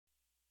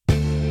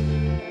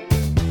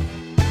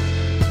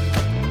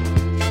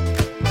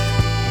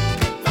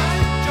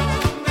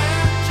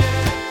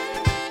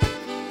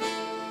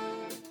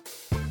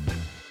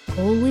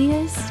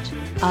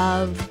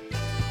of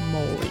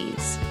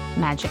Molly's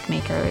Magic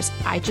Makers.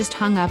 I just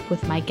hung up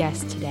with my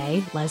guest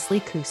today,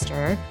 Leslie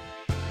Kuster,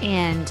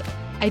 and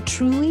I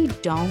truly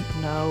don't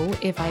know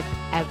if I've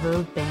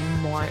ever been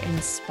more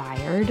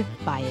inspired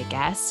by a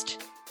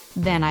guest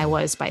than I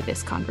was by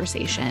this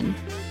conversation.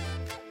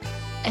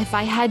 If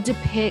I had to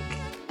pick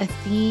a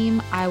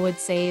theme, I would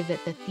say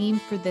that the theme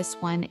for this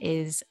one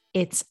is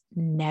it's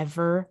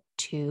never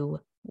too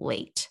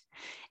late.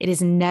 It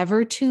is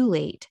never too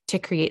late to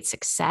create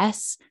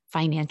success,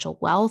 financial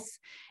wealth,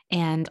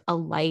 and a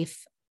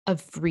life of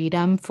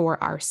freedom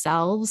for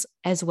ourselves,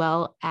 as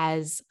well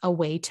as a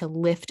way to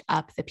lift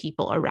up the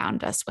people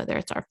around us, whether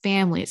it's our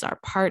families, our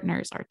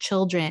partners, our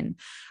children,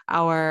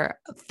 our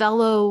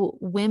fellow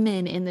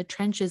women in the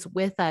trenches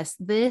with us.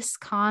 This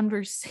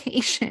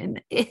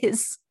conversation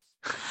is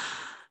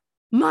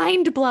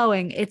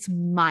mind-blowing. It's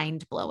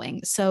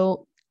mind-blowing.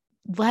 So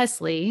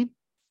Leslie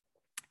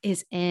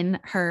is in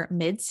her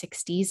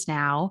mid-60s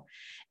now.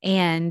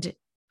 And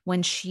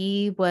when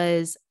she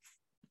was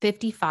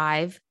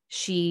 55,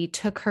 she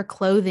took her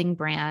clothing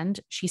brand.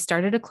 She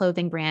started a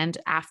clothing brand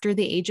after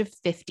the age of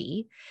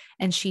 50,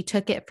 and she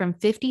took it from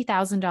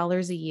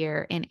 $50,000 a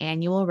year in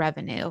annual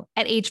revenue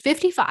at age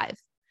 55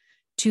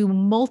 to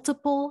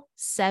multiple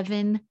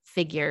seven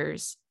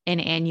figures in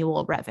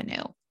annual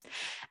revenue.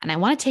 And I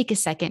want to take a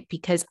second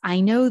because I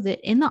know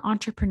that in the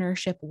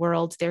entrepreneurship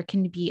world, there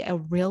can be a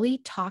really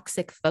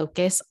toxic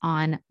focus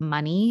on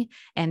money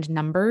and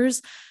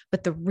numbers.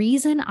 But the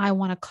reason I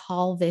want to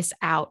call this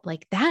out,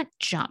 like that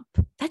jump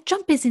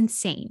is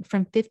insane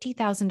from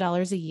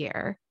 $50,000 a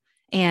year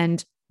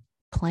and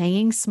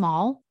playing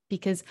small,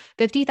 because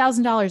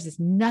 $50,000 is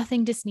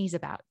nothing to sneeze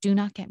about. Do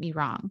not get me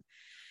wrong.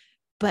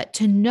 But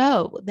to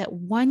know that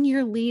 1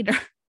 year later,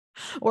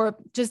 or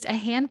just a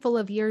handful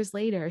of years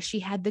later, she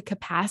had the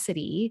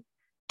capacity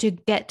to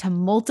get to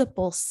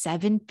multiple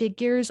seven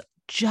figures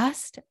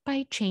just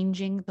by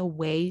changing the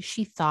way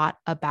she thought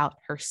about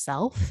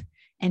herself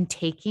and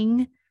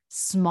taking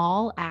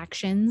small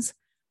actions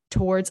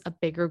towards a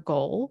bigger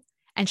goal.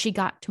 And she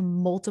got to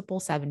multiple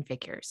seven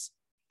figures.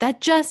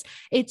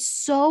 It's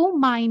so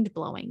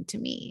mind-blowing to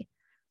me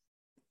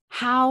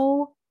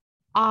how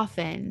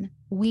often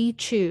we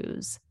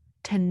choose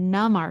to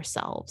numb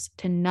ourselves,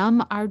 to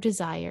numb our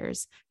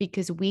desires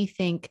because we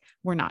think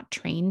we're not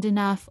trained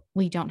enough.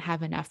 We don't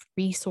have enough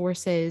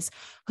resources.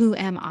 Who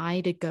am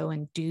I to go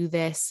and do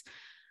this?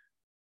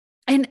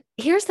 And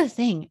here's the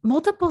thing,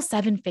 multiple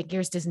seven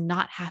figures does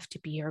not have to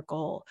be your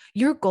goal.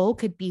 Your goal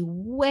could be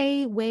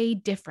way, way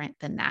different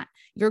than that.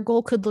 Your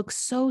goal could look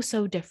so,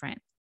 so different,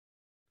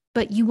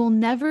 but you will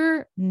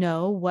never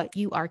know what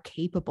you are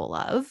capable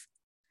of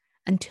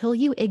until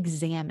you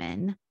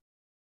examine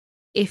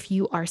if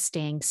you are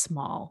staying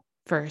small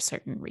for a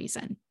certain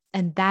reason.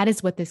 And that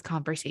is what this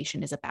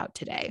conversation is about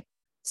today.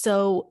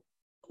 So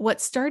what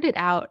started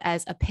out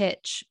as a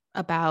pitch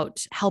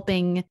about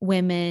helping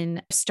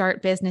women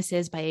start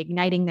businesses by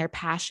igniting their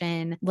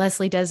passion.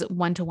 Leslie does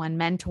one-to-one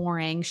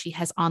mentoring. She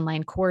has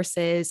online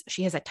courses.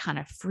 She has a ton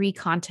of free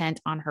content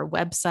on her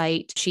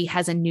website. She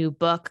has a new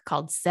book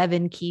called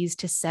 7 Keys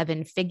to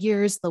 7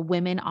 Figures, The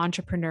Women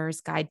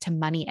Entrepreneur's Guide to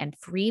Money and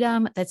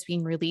Freedom, that's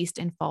being released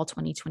in fall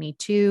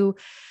 2022.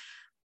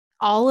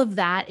 All of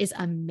that is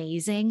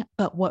amazing.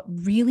 But what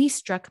really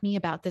struck me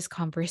about this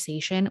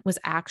conversation was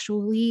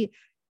actually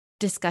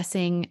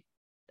discussing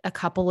a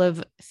couple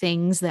of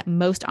things that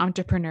most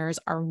entrepreneurs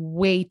are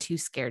way too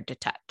scared to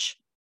touch.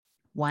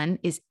 One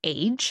is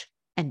age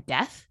and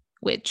death,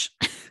 which,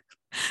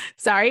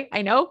 sorry,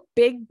 I know,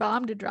 big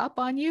bomb to drop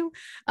on you,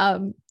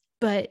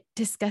 but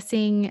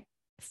discussing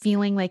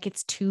feeling like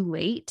it's too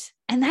late.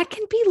 And that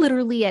can be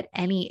literally at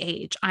any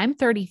age. I'm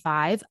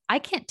 35. I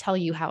can't tell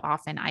you how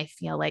often I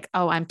feel like,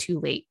 oh, I'm too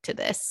late to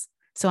this,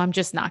 so I'm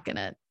just not going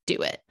to do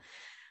it.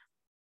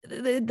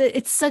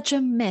 It's such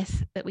a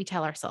myth that we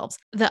tell ourselves.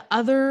 The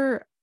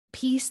other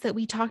piece that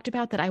we talked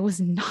about that I was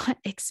not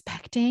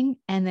expecting,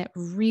 and that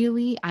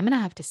really, I'm going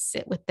to have to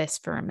sit with this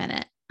for a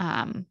minute.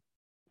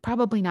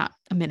 Probably not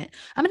a minute.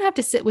 I'm going to have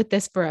to sit with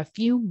this for a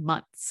few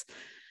months,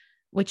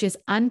 which is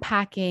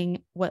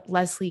unpacking what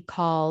Leslie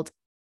called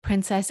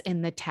Princess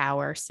in the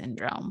Tower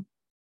syndrome.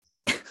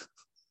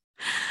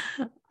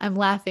 I'm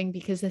laughing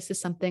because this is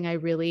something I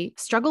really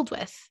struggled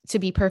with, to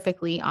be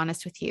perfectly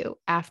honest with you.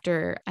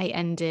 After I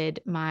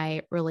ended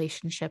my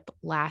relationship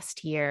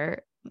last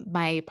year,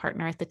 my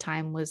partner at the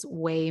time was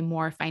way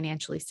more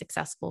financially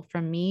successful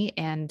from me.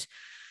 And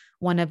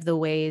one of the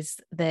ways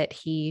that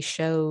he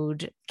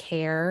showed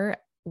care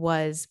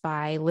was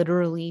by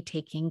literally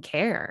taking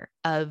care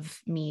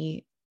of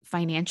me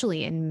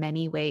financially in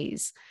many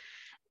ways.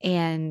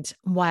 And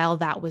while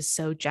that was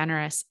so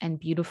generous and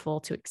beautiful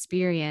to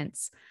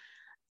experience,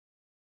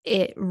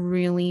 it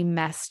really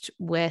messed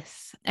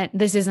with, and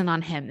this isn't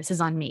on him, this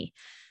is on me,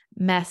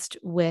 messed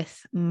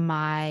with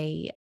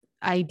my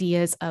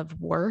ideas of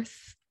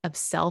worth, of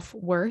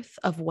self-worth,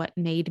 of what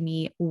made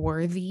me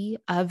worthy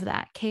of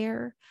that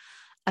care,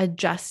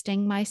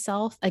 adjusting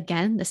myself.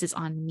 Again, this is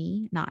on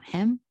me, not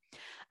him.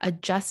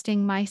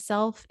 adjusting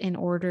myself in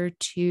order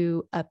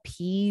to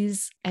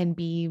appease and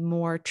be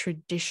more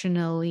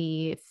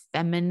traditionally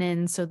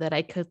feminine so that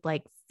I could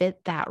like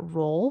fit that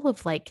role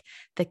of like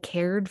the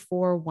cared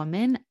for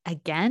woman.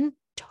 Again,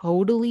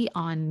 totally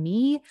on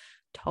me,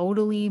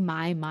 totally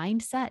my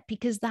mindset,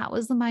 because that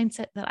was the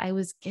mindset that I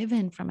was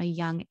given from a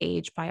young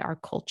age by our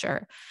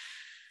culture.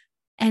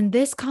 And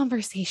this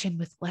conversation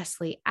with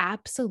Leslie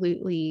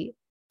absolutely,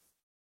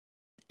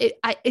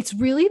 it's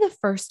really the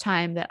first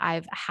time that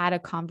I've had a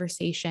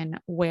conversation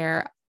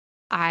where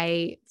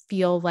I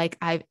feel like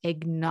I've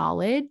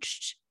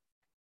acknowledged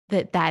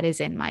that that is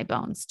in my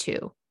bones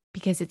too,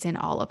 because it's in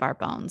all of our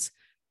bones.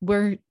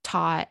 We're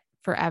taught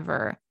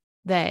forever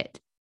that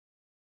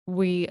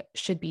we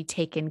should be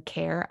taken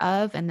care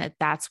of and that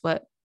that's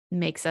what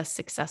makes us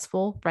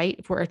successful, right?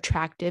 If we're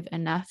attractive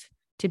enough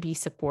to be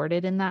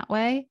supported in that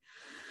way.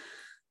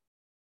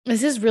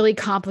 This is really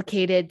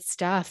complicated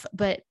stuff,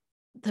 but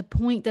the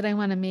point that I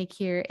want to make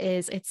here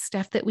is it's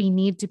stuff that we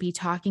need to be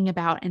talking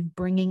about and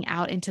bringing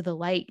out into the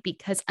light,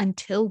 because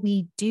until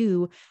we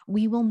do,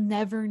 we will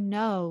never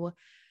know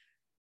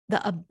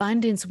the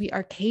abundance we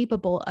are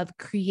capable of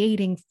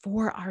creating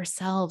for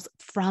ourselves,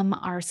 from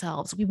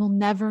ourselves. We will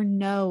never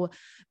know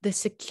the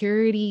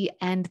security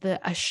and the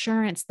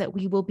assurance that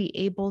we will be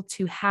able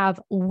to have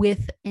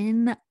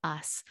within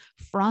us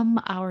from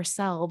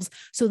ourselves,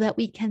 so that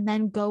we can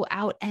then go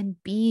out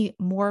and be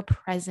more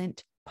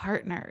present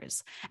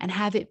partners and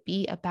have it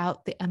be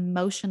about the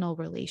emotional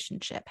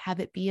relationship, have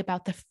it be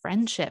about the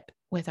friendship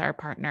with our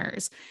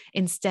partners,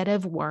 instead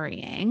of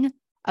worrying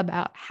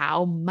about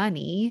how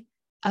money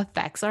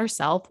affects our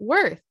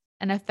self-worth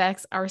and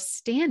affects our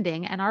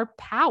standing and our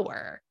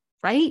power,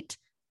 right?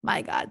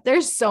 My God,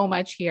 there's so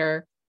much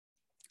here.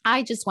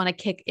 I just want to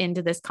kick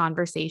into this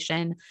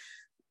conversation.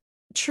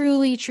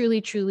 Truly,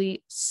 truly,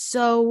 truly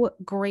so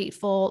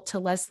grateful to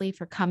Leslie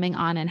for coming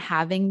on and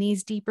having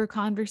these deeper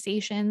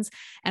conversations,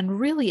 and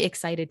really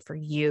excited for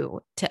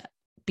you to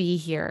be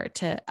here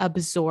to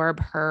absorb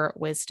her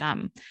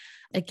wisdom.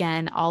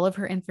 Again, all of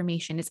her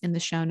information is in the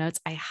show notes.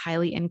 I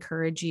highly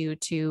encourage you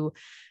to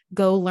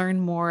go learn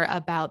more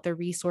about the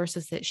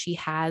resources that she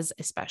has,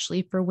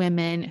 especially for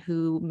women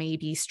who may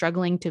be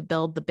struggling to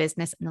build the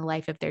business and the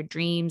life of their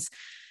dreams.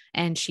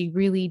 And she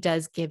really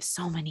does give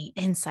so many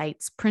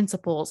insights,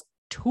 principles,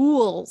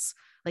 tools,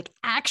 like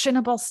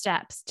actionable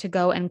steps to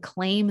go and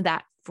claim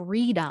that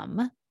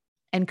freedom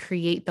and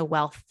create the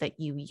wealth that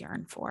you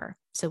yearn for.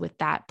 So with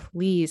that,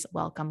 please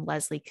welcome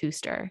Leslie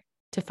Kuster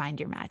to Find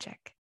Your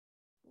Magic.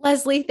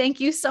 Leslie,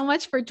 thank you so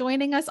much for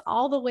joining us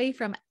all the way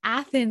from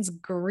Athens,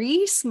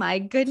 Greece. My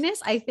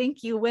goodness, I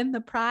think you win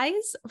the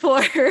prize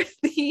for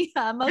the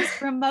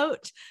most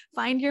remote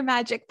Find Your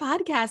Magic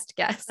podcast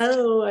guest.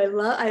 Oh, I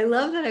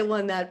love that I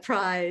won that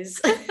prize.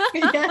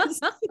 Yes.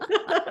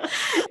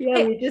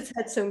 Yeah, we just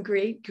had some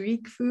great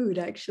Greek food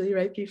actually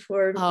right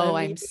before. Oh,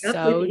 I'm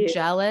so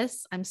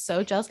jealous. I'm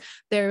so jealous.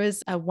 There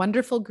was a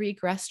wonderful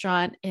Greek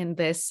restaurant in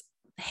this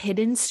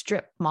hidden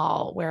strip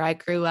mall where I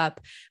grew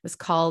up. It was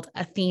called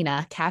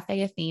Athena,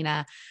 Cafe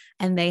Athena.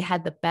 And they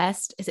had the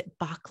best, is it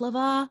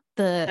baklava?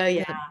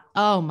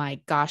 Oh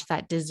my gosh,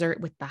 that dessert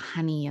with the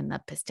honey and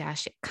the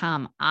pistachio.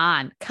 Come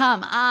on.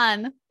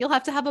 You'll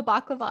have to have a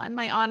baklava in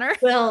my honor.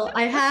 Well,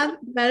 I have,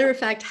 matter of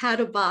fact, had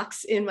a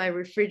box in my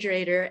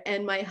refrigerator,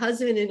 and my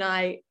husband and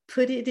I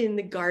put it in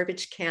the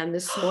garbage can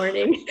this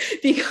morning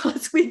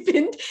because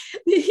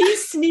he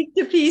sneaked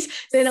a piece,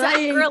 then I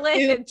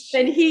ate two,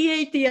 and he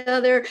ate the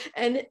other,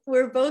 and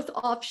we're both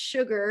off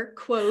sugar,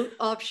 quote,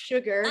 off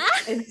sugar.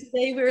 And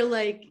today we're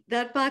like,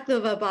 that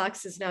baklava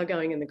box is now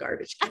going in the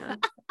garbage can.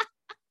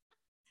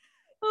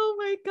 Oh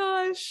my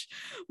gosh.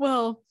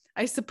 Well,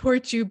 I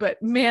support you,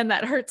 but man,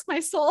 that hurts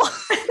my soul.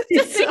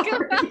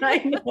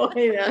 I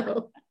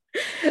know.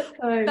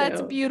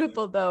 That's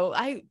beautiful though.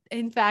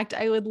 In fact,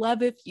 I would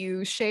love if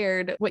you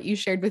shared what you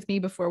shared with me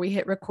before we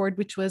hit record,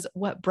 which was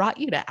what brought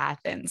you to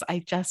Athens. I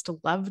just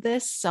love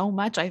this so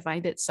much. I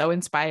find it so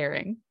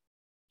inspiring.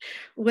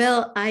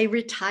 Well, I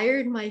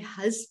retired my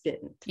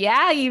husband.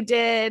 Yeah, you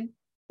did.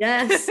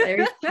 Yes, I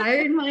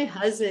retired my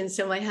husband.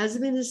 So my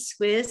husband is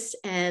Swiss.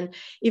 And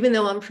even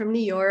though I'm from New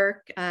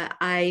York,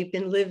 I've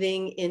been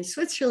living in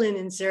Switzerland,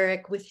 in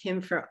Zurich, with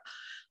him for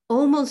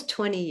almost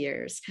 20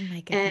 years. Oh my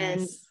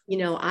goodness.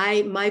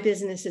 And, my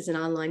business is an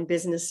online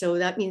business. So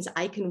that means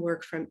I can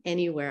work from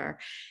anywhere.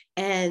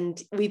 And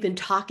we've been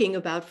talking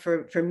about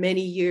for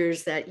many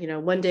years that,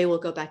 one day we'll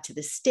go back to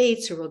the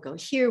States, or we'll go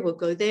here, we'll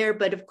go there.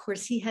 But of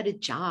course, he had a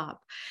job.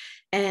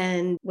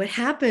 And what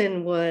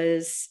happened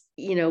was,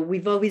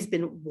 we've always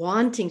been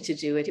wanting to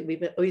do it.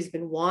 We've always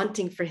been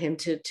wanting for him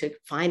to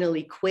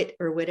finally quit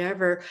or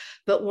whatever.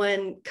 But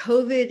when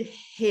COVID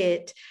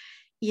hit,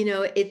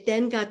 it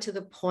then got to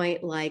the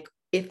point like,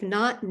 if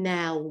not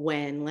now,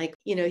 when? Like,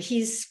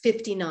 he's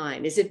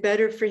 59. Is it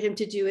better for him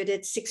to do it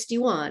at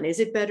 61?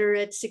 Is it better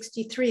at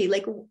 63?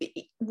 Like,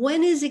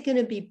 when is it going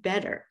to be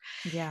better?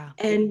 Yeah.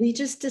 And we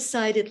just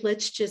decided,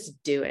 let's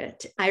just do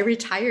it. I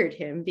retired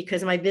him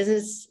because my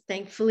business,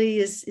 thankfully,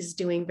 is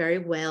doing very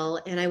well.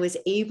 And I was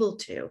able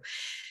to.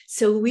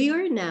 So we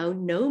are now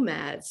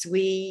nomads.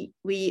 We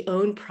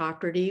own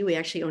property. We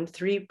actually own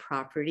 3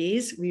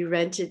 properties. We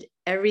rented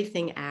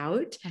everything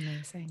out.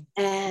 Amazing.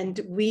 And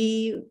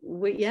we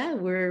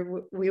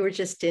were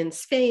just in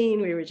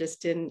Spain. We were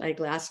just in like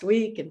last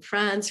week in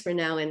France. We're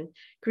now in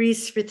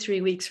Greece for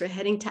 3 weeks. We're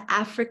heading to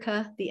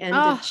Africa the end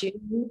of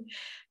June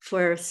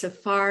for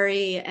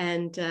safari,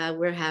 and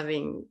we're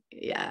having,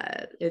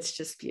 it's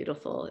just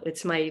beautiful.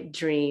 It's my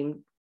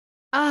dream.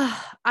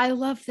 I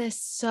love this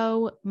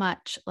so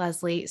much,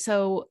 Leslie.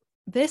 So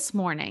this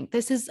morning,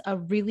 this is a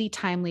really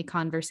timely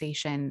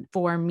conversation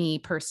for me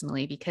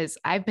personally, because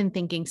I've been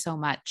thinking so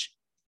much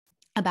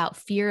about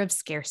fear of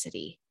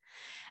scarcity.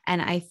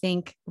 And I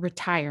think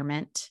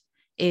retirement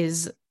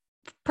is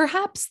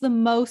perhaps the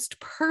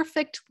most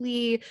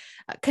perfectly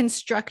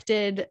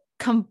constructed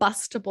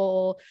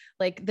combustible,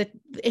 like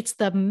it's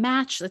the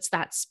match, it's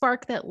that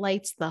spark that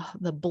lights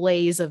the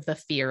blaze of the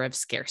fear of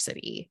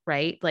scarcity,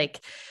 right? Like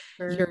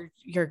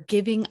you're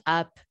giving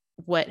up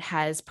what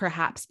has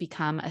perhaps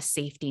become a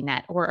safety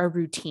net or a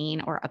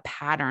routine or a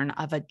pattern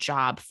of a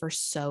job for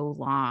so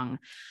long.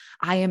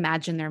 I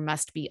imagine there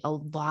must be a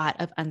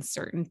lot of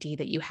uncertainty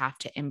that you have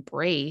to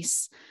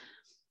embrace,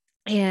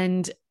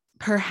 and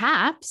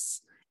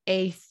perhaps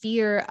a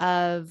fear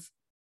of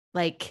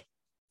like,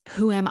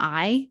 who am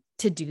I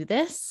to do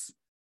this?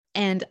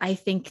 And I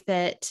think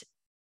that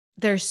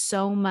there's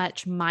so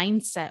much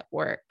mindset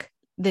work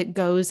that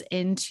goes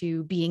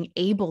into being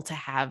able to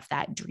have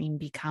that dream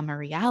become a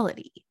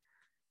reality.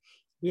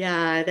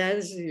 Yeah,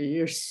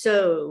 you're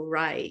so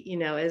right.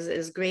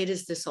 As great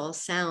as this all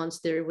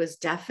sounds, there was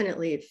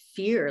definitely a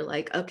fear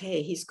like,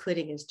 okay, he's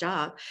quitting his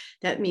job.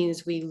 That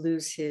means we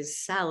lose his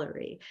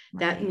salary.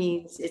 That Right.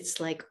 means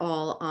it's like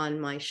all on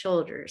my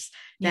shoulders.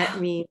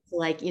 That means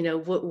like,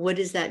 what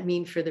does that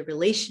mean for the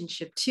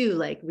relationship too?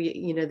 Like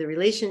the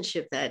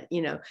relationship that,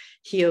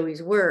 he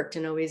always worked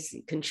and always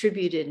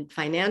contributed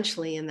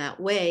financially in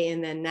that way.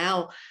 And then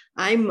now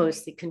I'm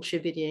mostly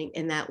contributing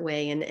in that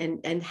way.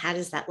 And how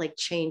does that like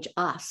change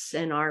us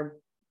and our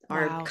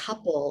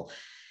couple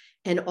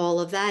and all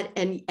of that?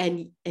 And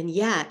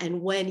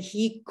when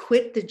he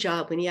quit the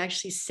job, when he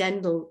actually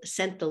sent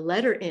the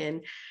letter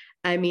in,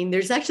 I mean,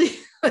 there's actually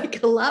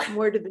like a lot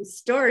more to the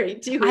story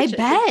too. I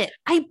bet.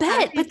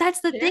 But that's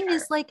the thing, share.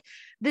 is like,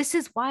 this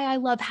is why I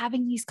love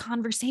having these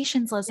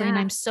conversations, Leslie. And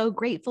I'm so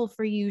grateful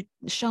for you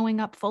showing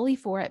up fully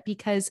for it,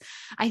 because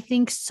I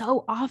think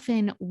so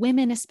often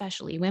women,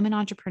 especially women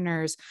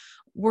entrepreneurs,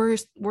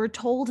 we're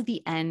told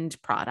the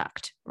end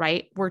product,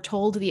 right? We're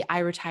told I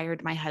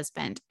retired my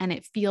husband, and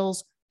it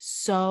feels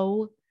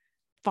so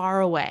far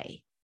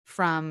away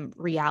from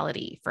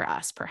reality for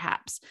us,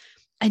 perhaps.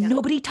 And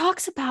nobody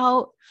talks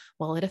about,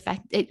 well,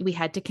 we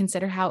had to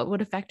consider how it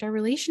would affect our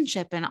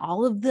relationship and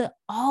all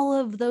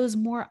of those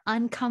more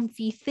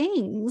uncomfy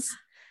things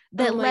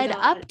that led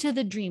up to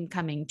the dream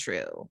coming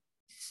true.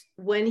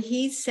 When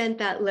he sent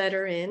that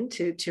letter in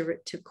to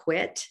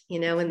quit,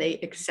 and they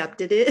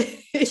accepted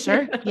it,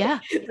 Sure. Yeah.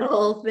 The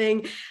whole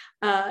thing,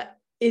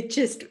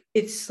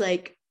 it's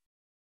like,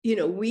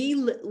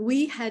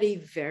 we had a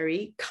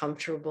very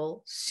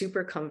comfortable,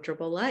 super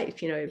comfortable life,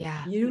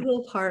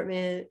 beautiful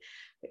apartment.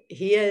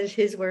 He has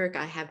his work,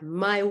 I have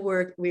my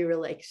work. We were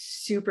like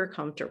super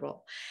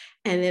comfortable.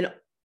 And then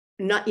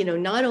not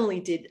only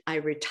did I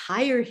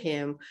retire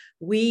him,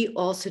 we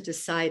also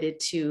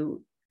decided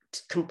to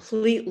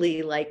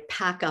completely like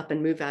pack up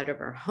and move out of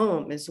our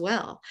home as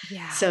well.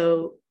 Yeah.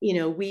 So,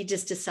 we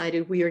just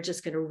decided we are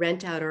just going to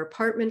rent out our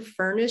apartment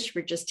furnished.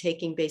 We're just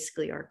taking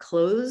basically our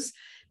clothes,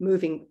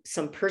 moving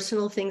some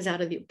personal things out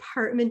of the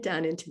apartment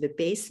down into the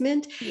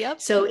basement. Yep.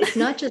 So it's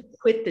not just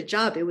quit the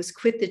job, it was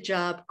quit the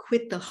job,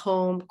 quit the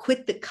home,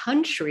 quit the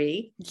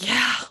country.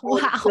 Yeah.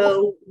 Wow.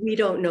 So we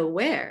don't know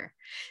where.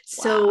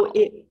 So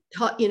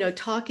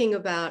talking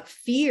about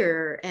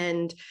fear,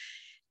 and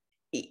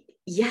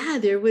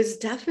there was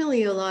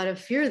definitely a lot of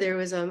fear. There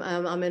was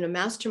I'm in a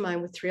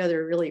mastermind with 3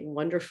 other really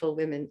wonderful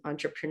women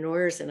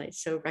entrepreneurs, and I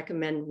so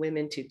recommend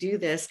women to do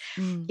this.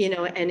 And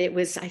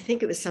I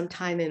think it was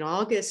sometime in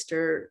August,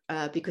 or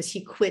because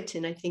he quit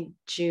in, I think,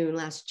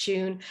 last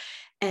June.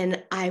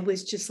 And I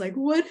was just like,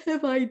 what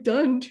have I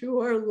done to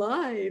our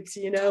lives?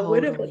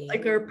 What have,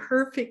 like, our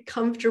perfect,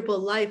 comfortable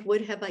life,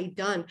 what have I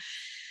done?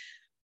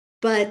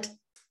 But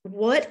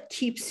what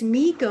keeps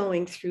me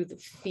going through the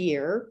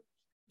fear,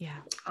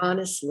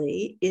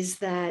 honestly, is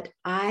that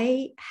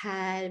I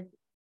had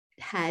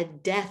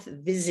death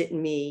visit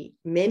me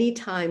many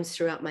times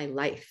throughout my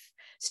life,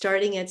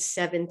 starting at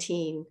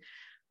 17,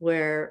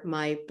 where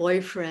my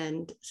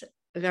boyfriend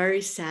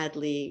very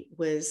sadly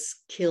was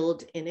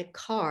killed in a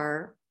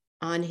car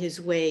on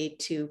his way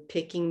to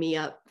picking me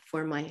up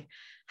for my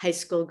high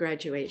school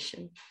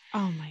graduation.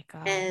 Oh my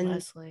God, and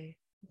Leslie.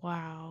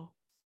 Wow.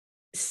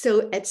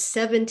 So at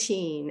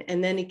 17,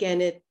 and then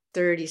again at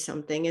 30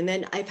 something. And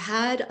then I've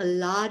had a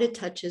lot of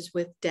touches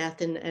with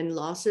death and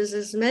losses,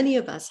 as many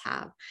of us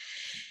have.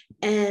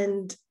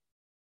 And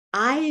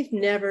I've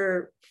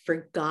never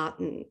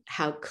forgotten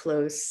how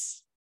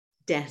close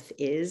death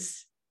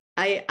is.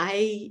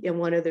 I am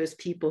one of those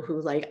people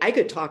who like, I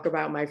could talk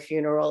about my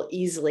funeral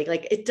easily.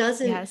 Like it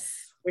doesn't, Yes.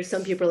 where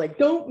some people are like,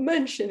 don't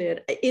mention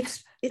it.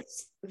 It's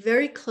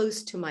very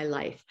close to my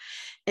life.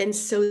 And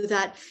so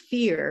that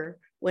fear,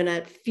 when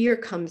that fear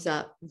comes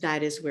up,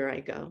 that is where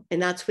I go.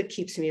 And that's what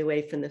keeps me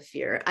away from the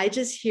fear. I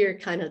just hear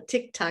kind of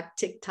tick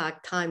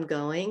tock, time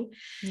going.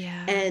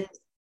 Yeah. And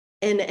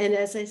and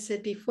as I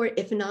said before,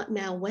 if not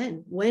now,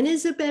 when? When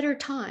is a better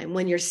time?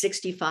 When you're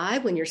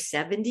 65, when you're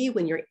 70,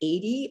 when you're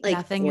 80, like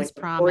Nothing when is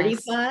you're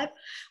promised. 45,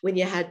 when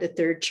you had the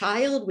third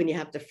child, when you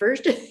have the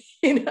first,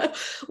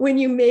 when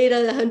you made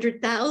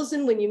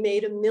 100,000, when you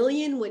made 1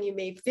 million, when you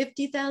made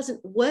 50,000,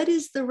 what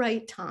is the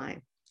right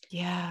time?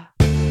 Yeah.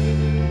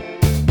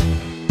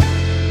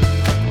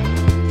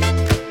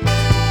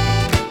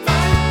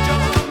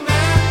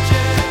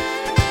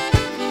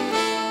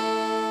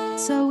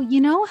 So, you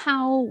know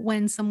how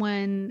when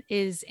someone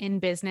is in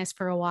business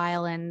for a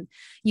while and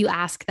you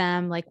ask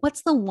them, like,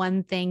 what's the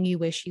one thing you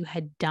wish you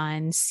had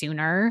done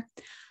sooner?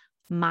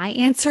 My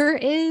answer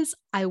is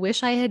I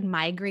wish I had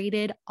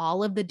migrated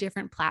all of the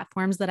different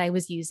platforms that I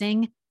was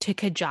using to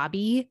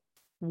Kajabi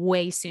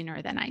way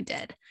sooner than I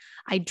did.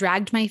 I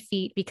dragged my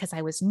feet because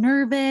I was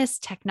nervous.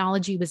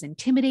 Technology was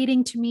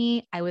intimidating to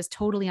me. I was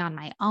totally on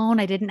my own.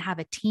 I didn't have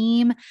a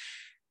team.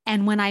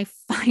 And when I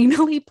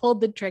finally pulled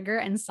the trigger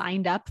and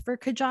signed up for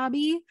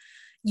Kajabi,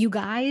 you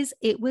guys,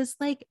 it was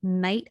like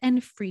night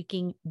and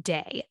freaking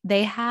day.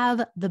 They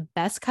have the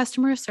best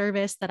customer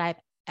service that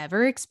I've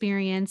ever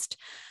experienced.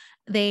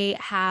 They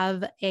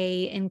have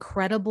a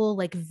incredible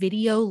like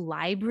video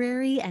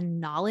library and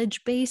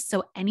knowledge base.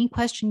 So any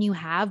question you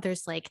have,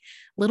 there's like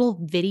little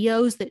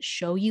videos that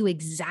show you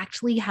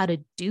exactly how to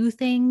do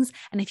things.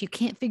 And if you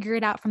can't figure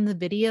it out from the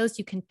videos,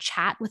 you can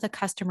chat with a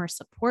customer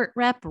support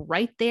rep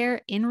right there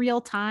in real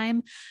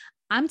time.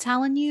 I'm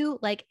telling you,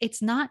 like,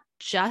 it's not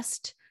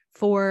just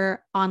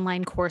for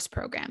online course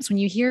programs. When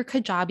you hear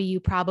Kajabi, you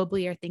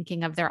probably are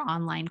thinking of their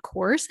online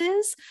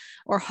courses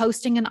or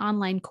hosting an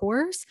online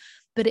course,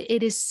 but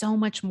it is so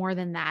much more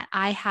than that.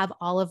 I have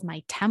all of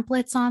my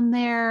templates on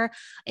there.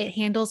 It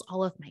handles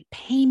all of my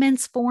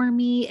payments for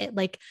me. It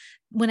like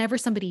whenever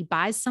somebody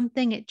buys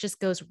something, it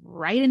just goes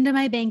right into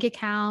my bank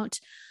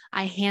account.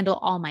 I handle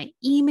all my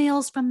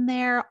emails from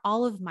there,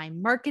 all of my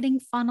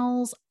marketing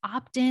funnels,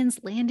 opt ins,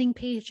 landing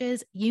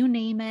pages, you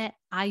name it.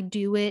 I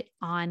do it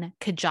on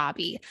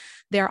Kajabi.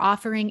 They're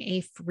offering a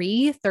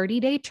free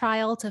 30-day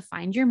trial to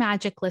Find Your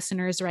Magic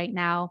listeners right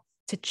now.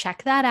 To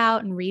check that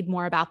out and read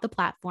more about the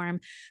platform,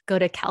 go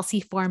to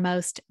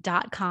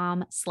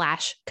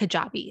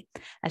kelseyforemost.com/Kajabi.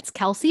 That's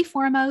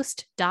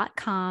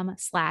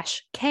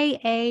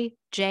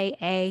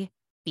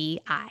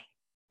kelseyforemost.com/KAJABI.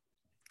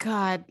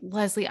 God,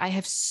 Leslie, I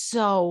have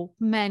so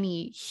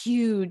many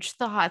huge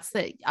thoughts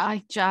that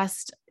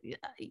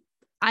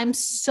I'm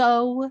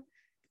so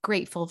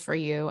grateful for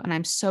you. And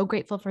I'm so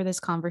grateful for this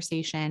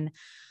conversation.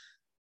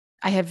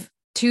 I have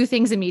two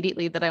things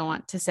immediately that I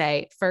want to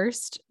say.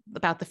 First,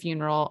 about the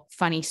funeral,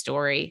 funny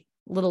story,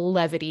 little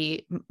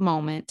levity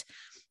moment.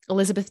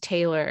 Elizabeth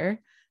Taylor,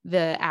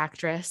 the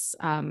actress,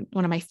 one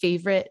of my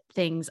favorite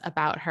things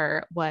about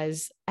her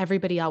was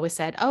everybody always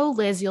said, "Oh,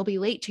 Liz, you'll be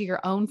late to your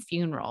own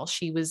funeral."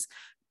 She was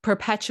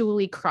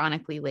perpetually,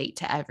 chronically late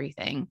to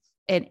everything.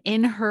 And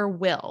in her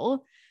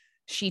will,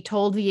 she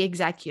told the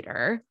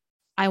executor,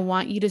 "I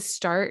want you to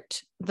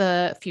start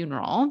the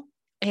funeral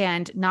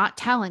and not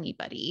tell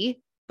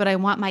anybody, but I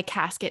want my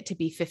casket to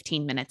be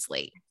 15 minutes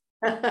late."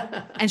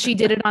 And she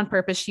did it on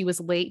purpose. She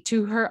was late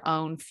to her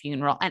own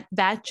funeral. And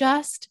that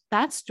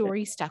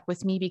story stuck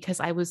with me because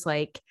I was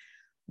like,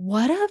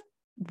 what a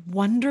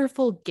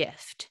wonderful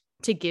gift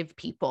to give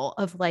people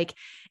of like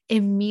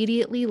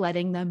immediately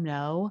letting them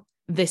know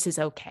this is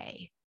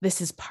okay.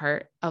 This is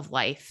part of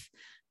life.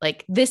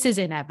 Like this is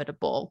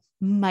inevitable.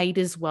 Might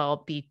as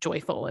well be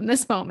joyful in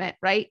this moment,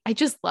 right? I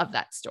just love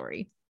that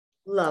story.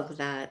 Love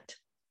that.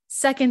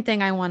 Second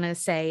thing I want to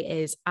say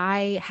is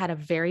I had a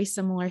very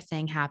similar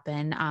thing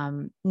happen.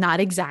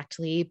 Not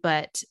exactly,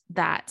 but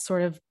that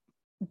sort of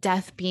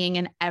death being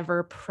an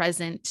ever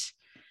present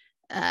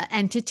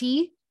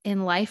entity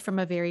in life from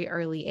a very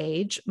early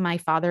age. My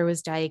father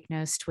was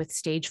diagnosed with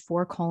stage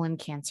 4 colon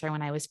cancer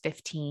when I was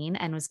 15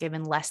 and was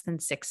given less than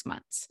 6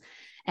 months.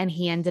 And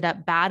he ended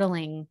up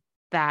battling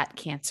that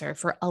cancer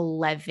for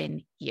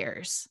 11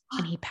 years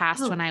and he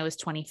passed when I was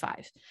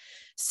 25.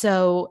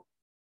 So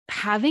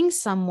having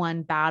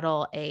someone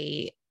battle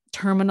a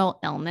terminal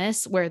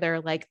illness where they're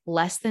like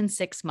less than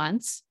 6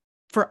 months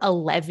for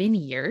 11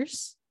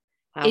 years,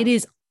 it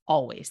is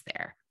always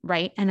there.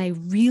 Right. And I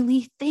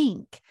really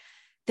think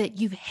that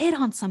you've hit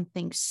on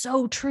something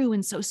so true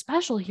and so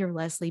special here,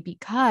 Leslie,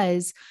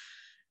 because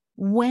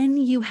when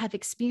you have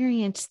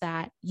experienced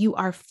that, you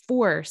are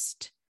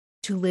forced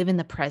to live in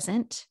the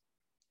present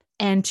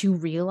and to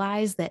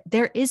realize that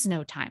there is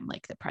no time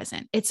like the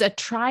present. It's a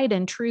tried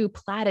and true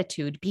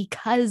platitude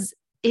because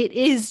it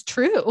is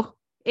true.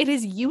 It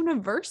is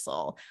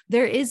universal.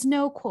 There is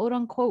no quote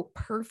unquote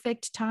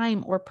perfect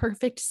time or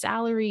perfect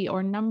salary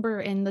or number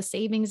in the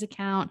savings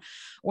account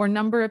or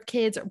number of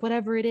kids or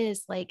whatever it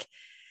is. Like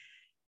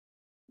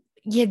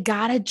you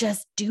gotta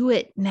just do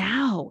it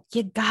now.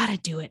 You gotta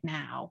do it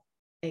now.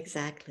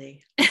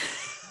 Exactly.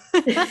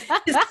 So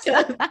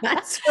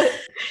that's what,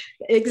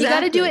 exactly. You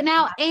got to do it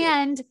now.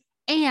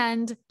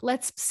 And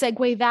let's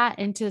segue that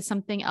into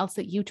something else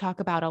that you talk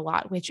about a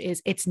lot, which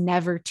is it's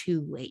never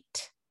too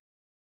late.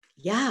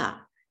 Yeah.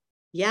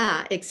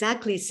 Yeah,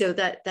 exactly. So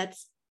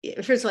that's,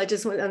 first of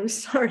all, I'm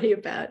sorry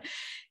about,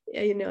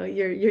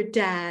 your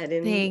dad.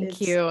 And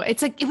Thank you.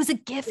 It's like, it was a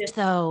gift yes,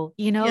 though,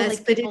 yes,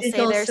 like but it people is say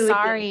they're also a gift.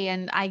 sorry.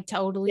 And I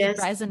totally Yes,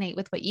 resonate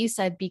with what you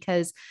said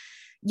because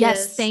yes,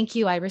 yes, thank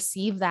you. I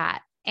received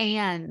that.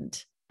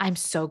 And I'm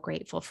so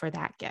grateful for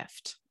that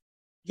gift.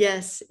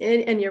 yes.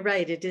 And you're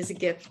right. It is a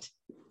gift.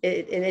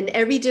 And in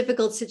every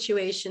difficult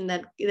situation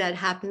that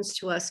happens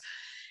to us,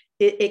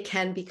 it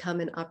can become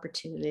an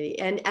opportunity.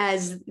 And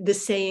as the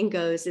saying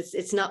goes,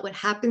 it's not what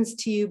happens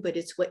to you, but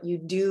it's what you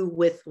do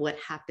with what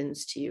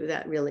happens to you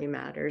that really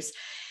matters.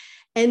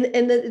 And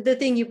the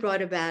thing you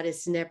brought about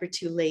is never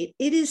too late.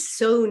 It is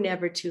so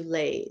never too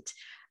late.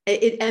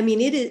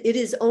 It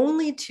is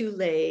only too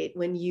late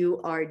when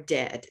you are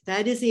dead.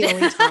 That is the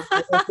only time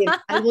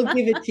I will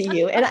give it to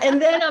you.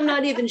 And then I'm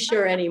not even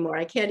sure anymore.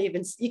 I can't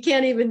even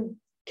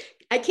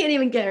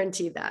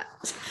guarantee that.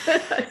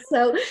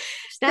 So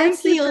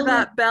that's Thank you the for only.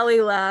 that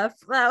belly laugh.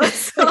 That was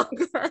so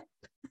good.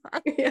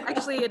 Yeah.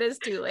 Actually, it is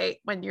too late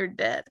when you're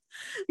dead.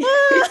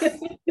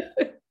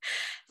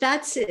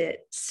 That's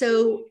it.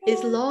 So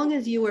as long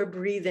as you are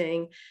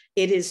breathing,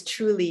 it is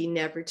truly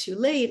never too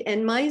late.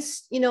 And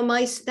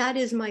that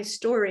is my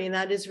story. And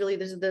that is really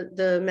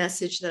the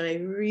message that I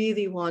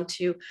really want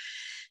to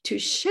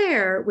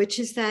share, which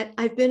is that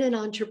I've been an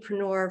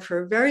entrepreneur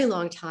for a very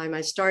long time.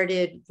 I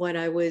started when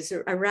I was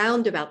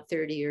around about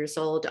 30 years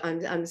old.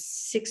 I'm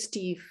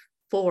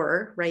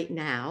 64 right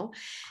now.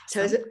 So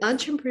I was an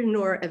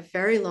entrepreneur a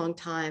very long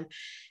time.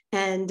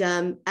 And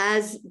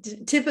as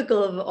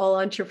typical of all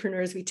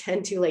entrepreneurs, we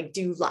tend to like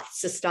do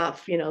lots of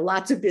stuff,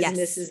 lots of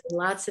businesses, Yes. and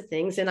lots of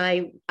things. And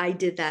I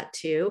did that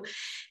too.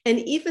 And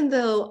even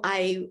though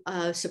I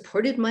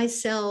supported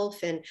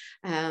myself and,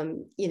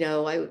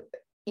 I,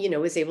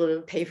 was able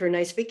to pay for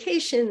nice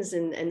vacations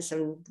and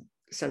some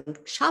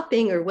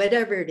shopping or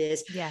whatever it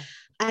is, Yeah.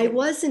 I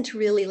wasn't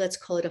really, let's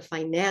call it, a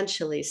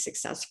financially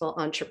successful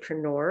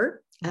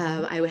entrepreneur.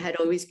 Mm-hmm. I had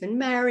always been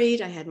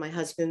married. I had my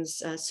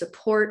husband's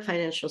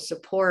financial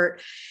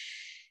support.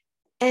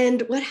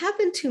 And what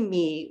happened to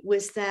me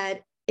was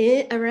that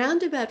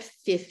around about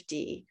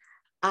 50,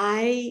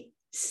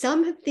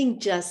 something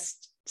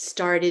just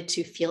started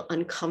to feel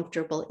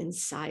uncomfortable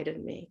inside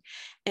of me.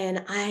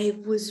 And I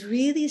was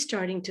really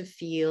starting to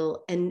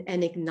feel and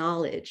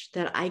acknowledge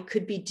that I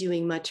could be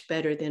doing much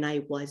better than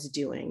I was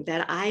doing,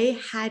 that I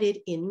had it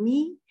in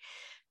me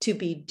to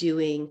be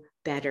doing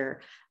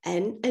better,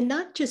 and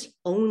not just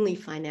only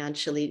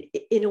financially,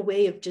 in a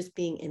way of just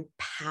being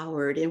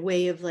empowered, in a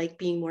way of like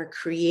being more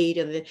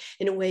creative,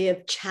 in a way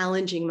of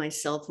challenging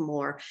myself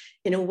more,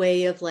 in a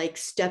way of like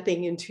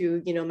stepping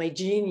into my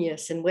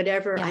genius and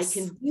whatever I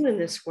can do in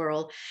this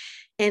world.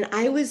 And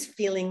I was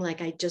feeling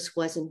like I just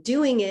wasn't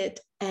doing it.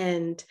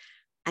 And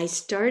I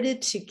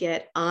started to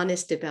get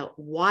honest about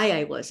why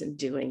I wasn't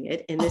doing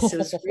it. And this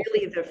was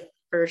really the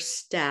first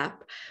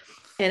step.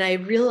 And I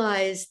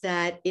realized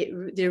that I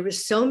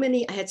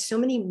had so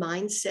many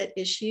mindset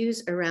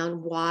issues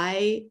around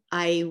why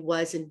I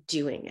wasn't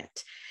doing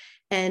it.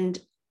 And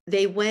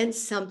they went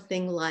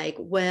something like,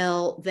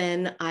 well,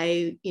 then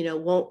I,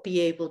 won't be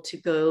able to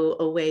go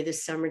away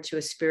this summer to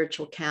a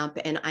spiritual camp,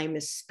 and I'm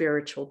a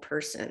spiritual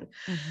person.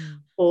 Mm-hmm.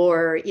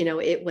 Or,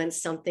 it went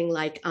something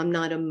like, I'm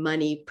not a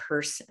money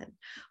person,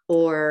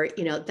 or,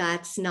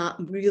 that's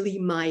not really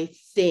my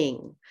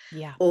thing.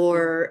 Yeah.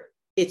 Or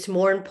it's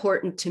more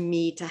important to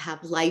me to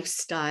have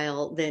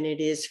lifestyle than it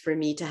is for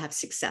me to have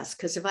success.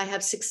 Because if I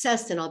have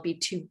success, then I'll be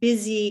too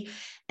busy.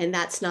 And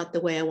that's not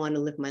the way I want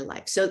to live my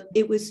life. So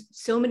it was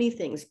so many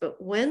things. But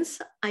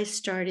once I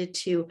started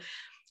to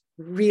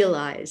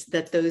realize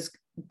that those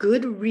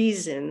good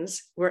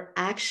reasons were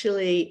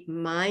actually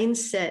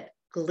mindset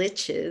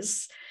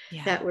glitches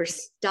that were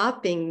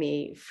stopping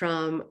me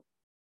from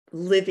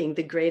living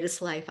the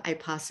greatest life I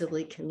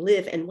possibly can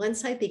live. And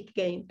once I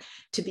began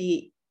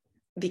to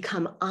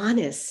become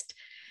honest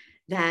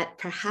that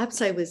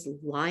perhaps I was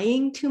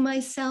lying to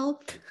myself,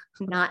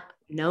 not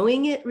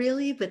knowing it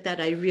really, but that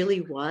I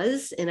really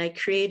was. And I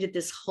created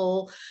this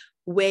whole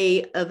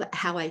way of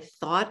how I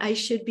thought I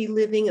should be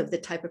living, of the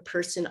type of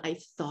person I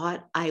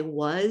thought I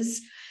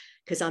was,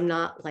 because I'm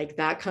not like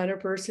that kind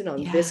of person.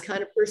 I'm this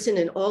kind of person.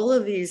 And all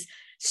of these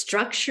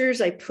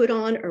structures I put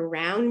on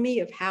around me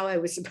of how I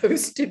was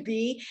supposed to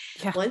be.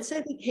 Yeah. Once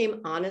I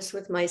became honest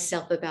with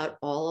myself about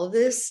all of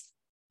this,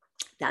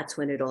 that's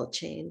when it all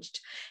changed.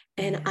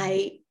 And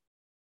I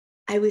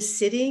was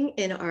sitting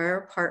in our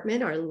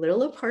apartment, our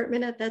little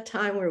apartment at that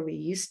time where we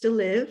used to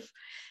live,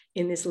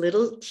 in this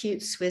little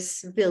cute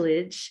Swiss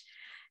village.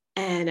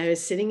 And I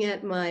was sitting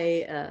at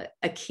my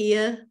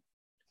IKEA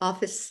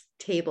office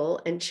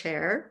table and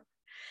chair.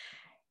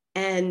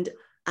 And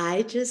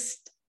I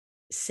just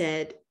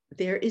said,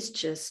 there is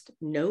just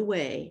no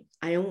way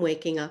I am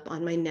waking up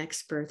on my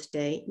next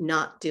birthday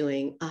not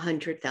doing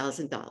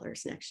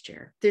 $100,000 next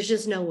year. There's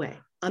just no way.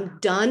 I'm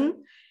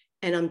done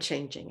and I'm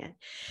changing it.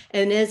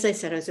 And as I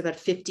said, I was about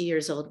 50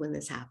 years old when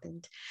this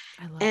happened.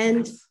 I love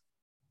And this.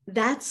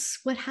 that's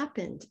what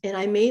happened. And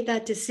I made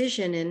that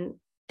decision.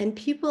 And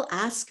people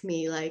ask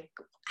me, like,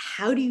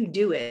 how do you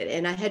do it?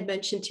 And I had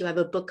mentioned to you, I have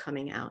a book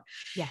coming out.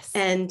 Yes.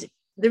 And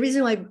the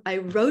reason why I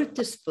wrote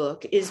this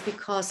book is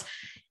because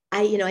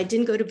I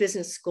didn't go to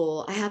business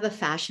school. I have a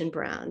fashion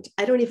brand.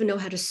 I don't even know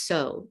how to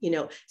sew,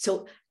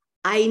 so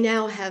I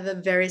now have a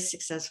very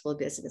successful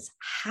business.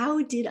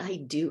 How did I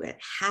do it?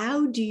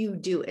 How do you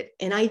do it?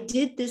 And I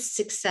did this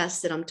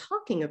success that I'm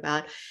talking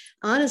about,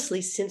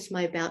 honestly, since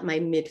about my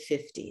mid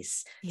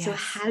 50s. Yes. So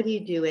how do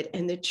you do it?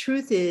 And the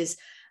truth is,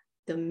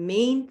 the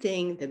main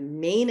thing, the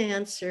main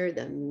answer,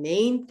 the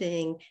main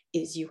thing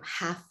is you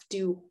have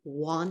to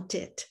want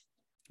it.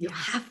 You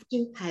have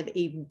to have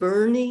a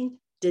burning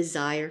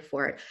desire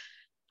for it.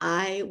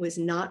 I was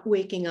not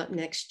waking up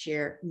next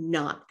year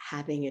not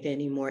having it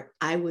anymore.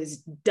 I was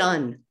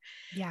done.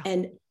 Yeah.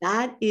 And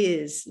that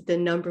is the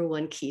number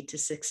one key to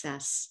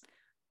success.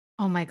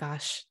 Oh my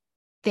gosh.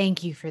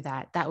 Thank you for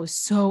that. That was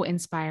so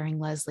inspiring,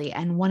 Leslie.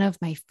 And one of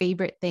my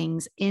favorite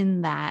things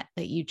in that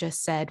you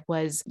just said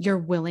was your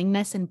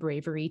willingness and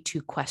bravery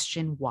to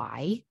question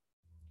why,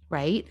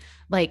 right?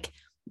 Like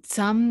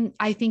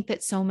I think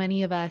that so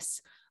many of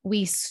us,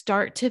 we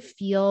start to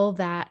feel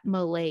that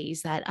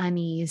malaise, that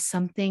unease,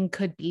 something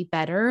could be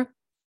better,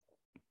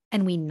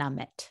 and we numb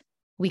it.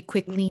 We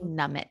quickly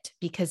numb it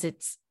because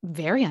it's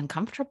very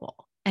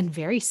uncomfortable and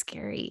very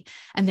scary.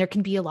 And there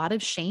can be a lot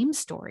of shame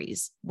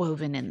stories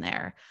woven in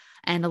there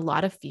and a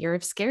lot of fear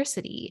of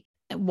scarcity.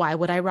 Why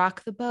would I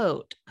rock the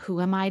boat? Who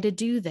am I to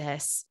do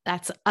this?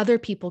 That's other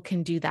people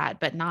can do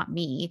that, but not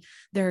me.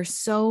 There are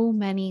so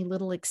many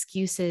little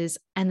excuses.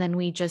 And then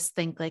we just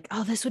think like,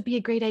 oh, this would be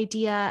a great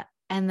idea.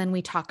 And then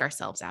we talk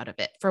ourselves out of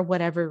it for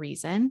whatever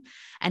reason.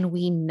 And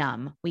we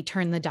numb, we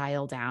turn the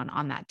dial down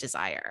on that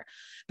desire.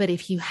 But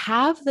if you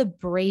have the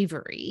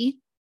bravery,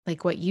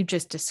 like what you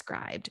just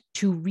described,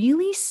 to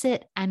really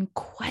sit and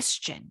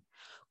question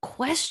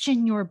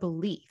your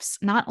beliefs,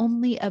 not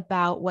only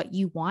about what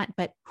you want,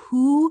 but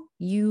who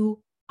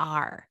you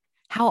are.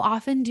 How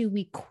often do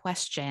we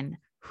question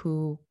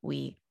who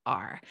we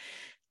are?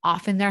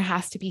 Often there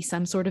has to be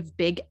some sort of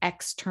big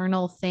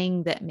external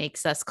thing that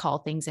makes us call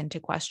things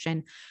into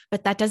question,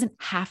 but that doesn't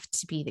have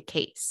to be the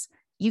case.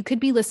 You could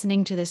be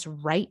listening to this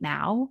right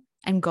now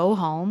and go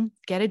home,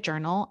 get a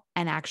journal,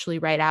 and actually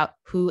write out,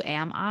 who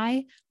am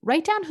I?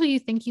 Write down who you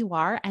think you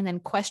are, and then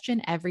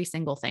question every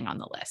single thing on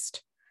the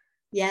list.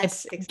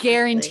 Yes, I exactly.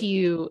 guarantee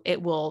you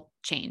it will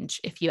change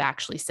if you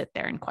actually sit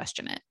there and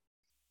question it.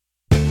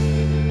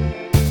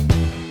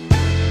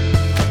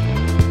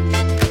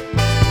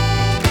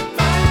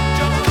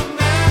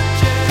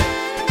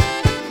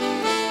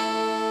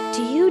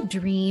 Do you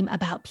dream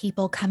about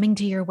people coming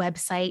to your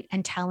website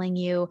and telling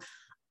you,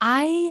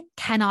 I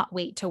cannot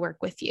wait to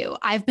work with you.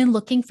 I've been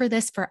looking for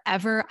this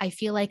forever. I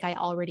feel like I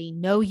already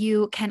know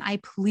you. Can I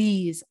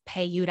please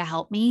pay you to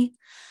help me?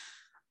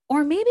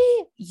 Or maybe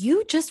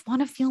you just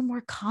want to feel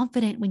more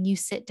confident when you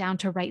sit down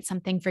to write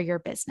something for your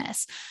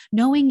business,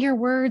 knowing your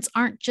words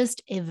aren't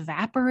just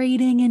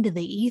evaporating into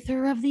the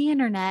ether of the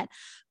internet,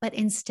 but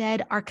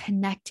instead are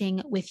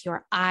connecting with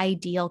your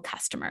ideal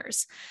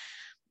customers.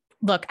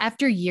 Look,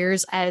 after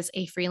years as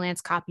a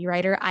freelance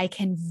copywriter, I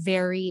can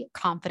very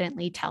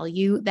confidently tell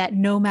you that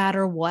no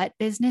matter what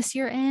business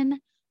you're in,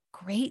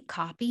 great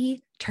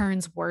copy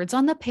turns words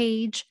on the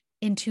page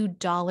into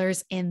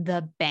dollars in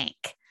the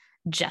bank,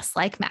 just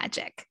like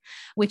magic,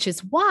 which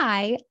is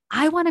why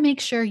I want to make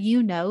sure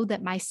you know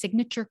that my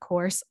signature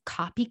course,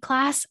 Copy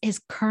Class, is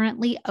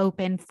currently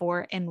open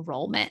for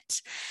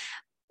enrollment.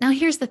 Now,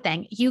 here's the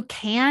thing. You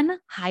can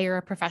hire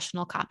a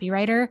professional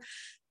copywriter,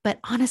 but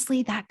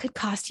honestly, that could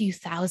cost you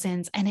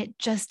thousands, and it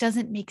just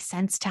doesn't make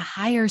sense to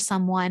hire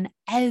someone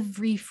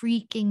every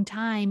freaking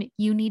time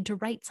you need to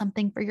write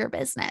something for your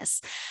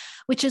business,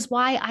 which is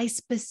why I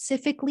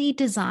specifically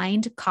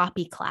designed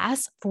Copy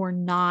Class for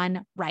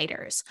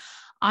non-writers,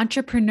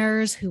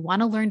 entrepreneurs who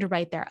want to learn to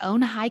write their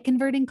own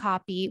high-converting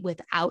copy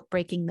without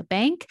breaking the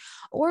bank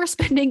or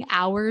spending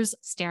hours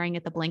staring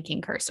at the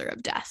blinking cursor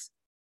of death.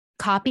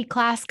 Copy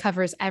Class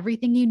covers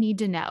everything you need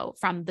to know,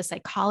 from the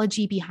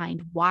psychology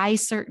behind why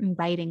certain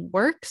writing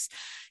works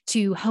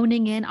to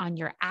honing in on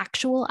your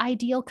actual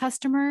ideal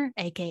customer,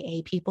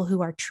 aka people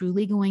who are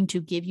truly going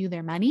to give you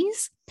their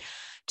monies,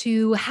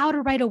 to how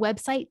to write a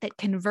website that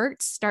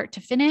converts start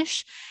to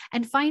finish,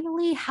 and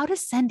finally, how to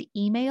send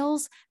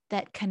emails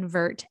that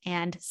convert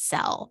and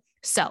sell.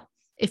 So,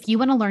 if you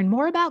want to learn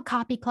more about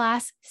Copy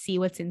Class, see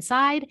what's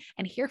inside,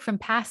 and hear from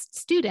past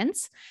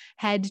students,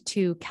 head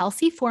to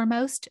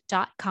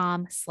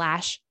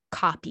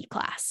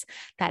kelseyforemost.com/copyclass.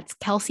 That's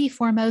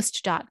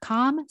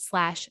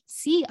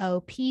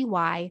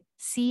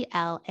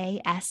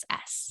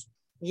kelseyforemost.com/COPYCLASS.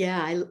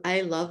 Yeah,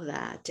 I love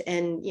that.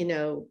 And,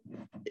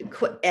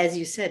 as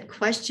you said,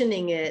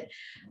 questioning it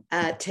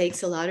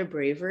takes a lot of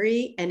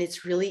bravery, and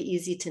it's really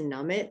easy to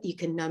numb it. You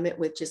can numb it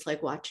with just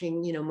like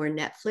watching, more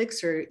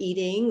Netflix or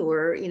eating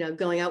or,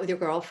 going out with your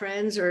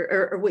girlfriends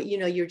or what,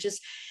 you're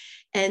just,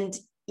 and,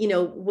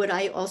 what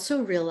I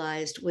also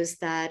realized was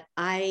that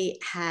I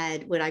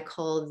had what I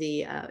call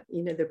the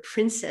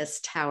Princess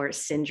Tower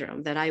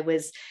syndrome, that I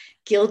was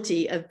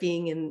guilty of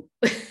being in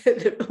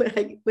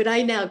what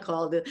I now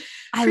call the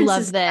I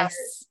love Princess Tower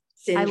this.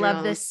 I love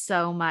syndrome. this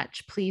so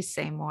much. Please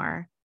say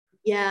more.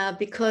 Yeah,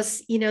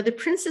 because, the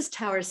Princess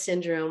Tower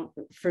syndrome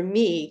for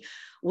me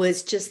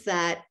was just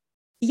that,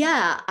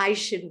 yeah, I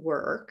should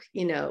work,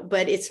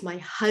 but it's my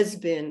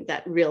husband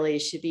that really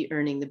should be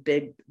earning the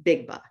big,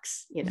 big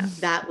bucks.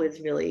 That was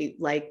really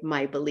like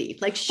my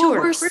belief. Like, Well,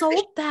 sure, we're of course,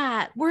 sold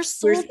that. We're we're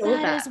sold sold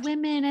that as that.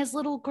 women, as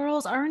little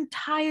girls, our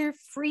entire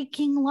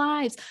freaking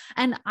lives.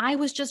 And I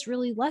was just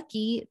really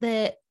lucky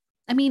that,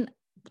 I mean,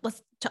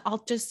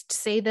 I'll just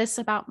say this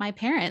about my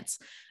parents.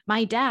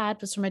 My dad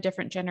was from a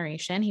different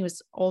generation. He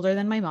was older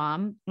than my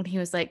mom. And he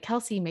was like,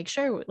 Kelsey, make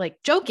sure,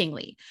 like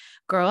jokingly,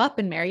 grow up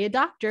and marry a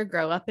doctor,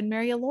 grow up and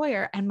marry a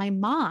lawyer. And my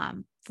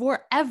mom,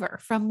 forever,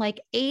 from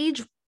like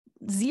age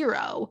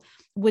 0,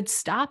 would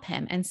stop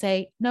him and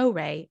say, no,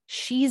 Ray,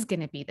 she's going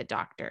to be the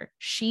doctor.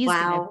 She's going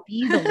to Wow.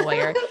 be the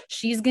lawyer.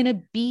 She's going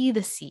to be the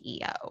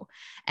CEO,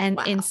 and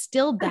Wow.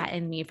 instilled that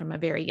in me from a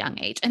very young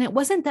age. And it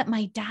wasn't that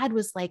my dad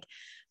was like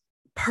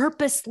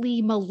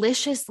purposely,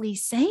 maliciously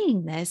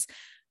saying this.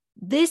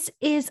 This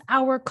is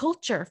our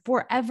culture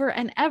forever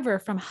and ever,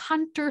 from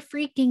hunter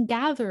freaking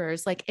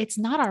gatherers. Like, it's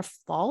not our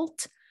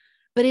fault,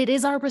 but it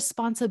is our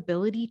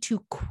responsibility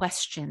to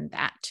question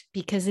that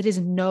because it is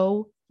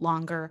no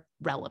longer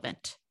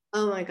relevant.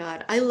 Oh my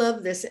God, I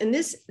love this. And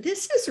this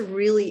is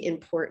really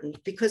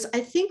important because I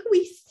think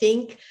we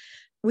think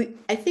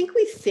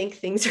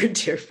things are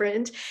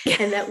different,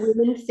 and that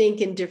women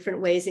think in different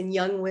ways and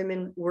young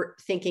women were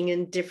thinking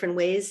in different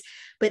ways.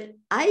 But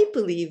I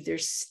believe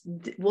there's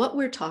what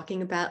we're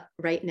talking about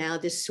right now,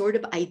 this sort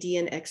of idea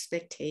and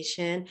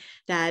expectation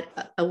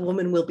that a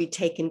woman will be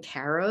taken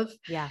care of,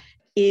 Yeah.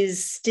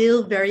 is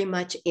still very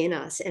much in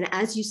us. And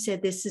as you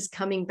said, this is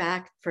coming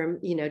back from,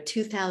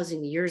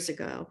 2000 years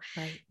ago.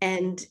 Right.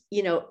 And,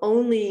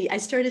 only I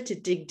started to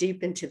dig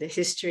deep into the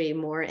history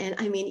more. And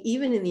I mean,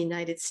 even in the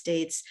United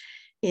States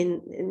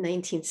in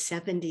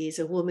 1970s,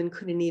 a woman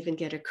couldn't even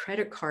get a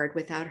credit card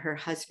without her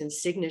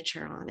husband's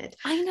signature on it.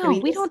 I I know.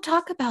 mean, We don't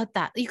talk about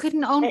that. You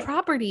couldn't own this,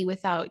 property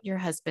without your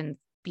husband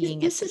being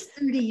it. this is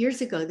 30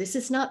 years ago. This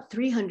is not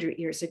 300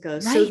 years ago.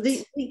 So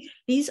Right.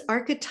 these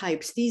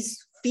archetypes,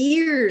 these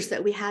fears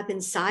that we have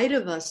inside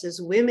of us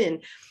as women,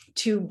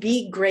 to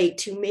be great,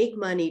 to make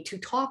money, to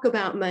talk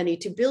about money,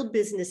 to build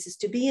businesses,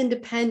 to be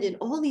independent,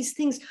 all these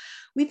things.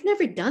 We've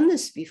never done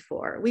this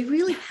before. We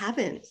really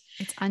haven't.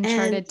 It's And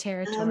uncharted um,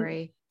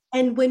 territory.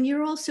 and when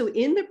you're also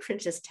in the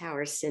Princess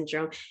Tower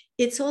syndrome,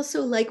 it's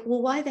also like,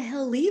 well, why the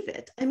hell leave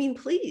it? I mean,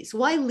 please,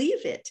 why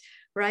leave it?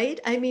 Right?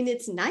 I mean,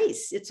 it's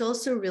nice. It's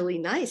also really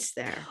nice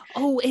there.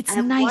 Oh, it's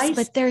nice, Why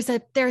but there's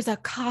a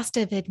cost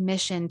of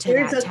admission to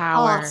there's that a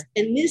cost. tower.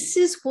 And this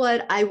is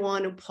what I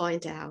want to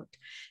point out.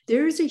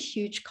 There is a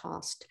huge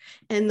cost.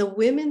 And the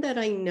women that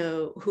I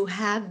know who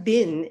have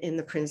been in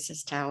the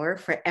Princess Tower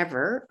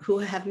forever, who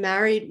have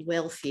married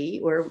wealthy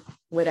or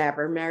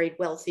whatever, married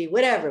wealthy,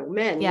 whatever,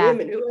 men, Yeah.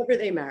 women, whoever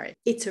they marry,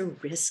 it's a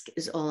risk,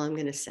 is all I'm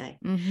going to say.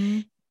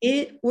 Mm-hmm.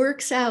 It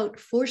works out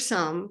for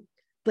some,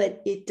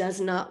 but it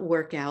does not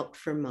work out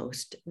for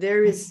most.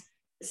 There is,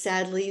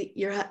 sadly,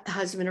 your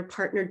husband or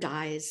partner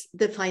dies,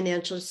 the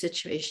financial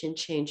situation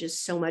changes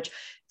so much.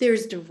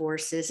 There's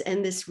divorces,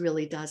 and this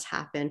really does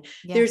happen.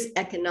 Yeah. There's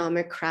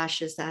economic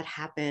crashes that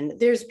happen.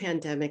 There's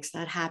pandemics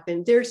that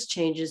happen. There's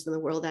changes in the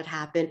world that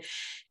happen.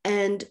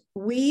 And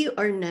we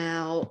are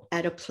now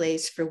at a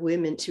place for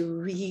women to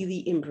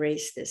really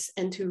embrace this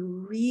and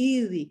to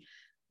really,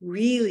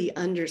 really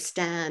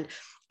understand.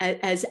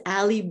 As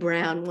Ali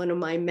Brown, one of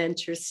my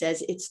mentors,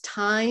 says, it's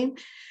time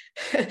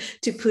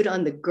to put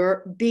on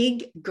the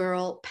big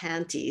girl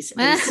panties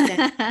and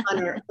stand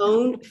on our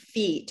own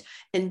feet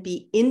and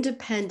be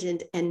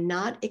independent and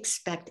not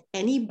expect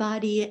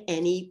anybody,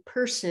 any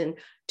person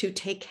to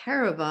take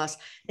care of us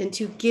and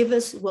to give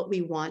us what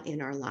we want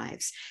in our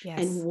lives. Yes.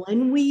 And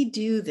when we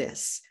do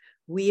this,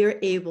 we are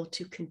able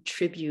to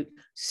contribute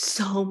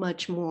so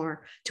much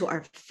more to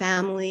our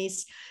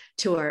families,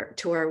 to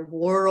our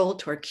world,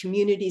 to our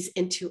communities,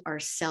 and to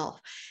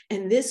ourselves.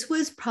 And this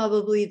was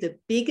probably the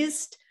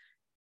biggest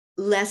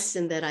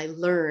lesson that I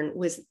learned,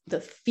 was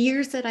the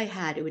fears that I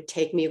had. It would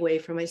take me away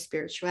from my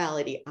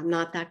spirituality. I'm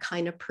not that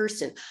kind of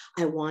person.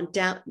 I want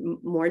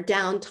more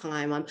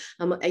downtime.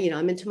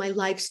 I'm into my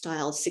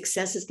lifestyle.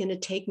 Success is going to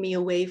take me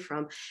away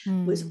from.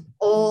 Was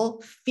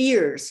all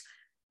fears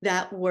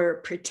that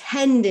were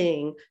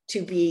pretending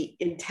to be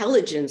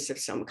intelligence of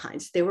some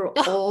kinds. They were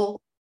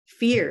all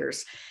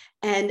fears.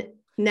 And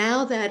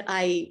now that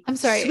I'm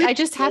sorry, I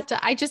just have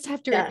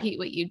to repeat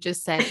what you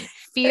just said.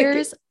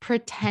 Fears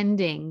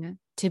pretending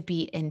to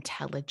be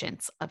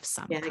intelligence of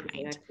some kind.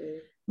 Exactly.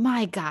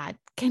 my God,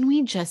 can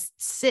we just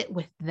sit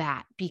with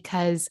that?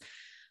 Because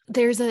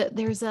there's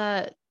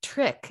a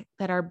trick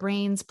that our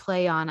brains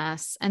play on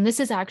us. And this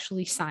is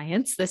actually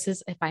science. This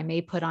is, if I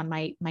may put on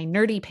my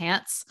nerdy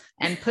pants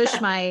and push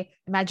my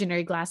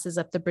imaginary glasses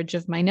up the bridge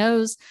of my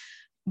nose,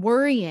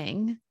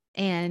 worrying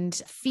and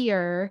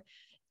fear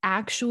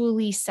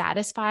actually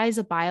satisfies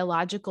a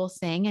biological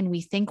thing. And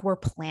we think we're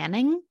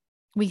planning.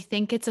 We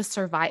think it's a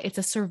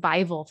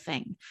survival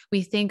thing.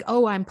 We think,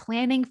 oh, I'm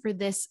planning for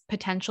this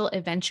potential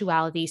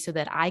eventuality so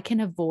that I can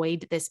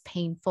avoid this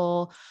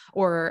painful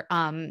or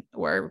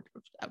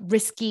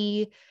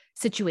risky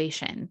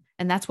situation.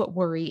 And that's what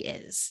worry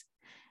is.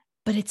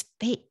 But it's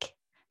fake.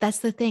 That's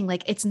the thing.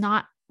 Like, it's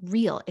not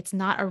real. It's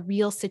not a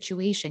real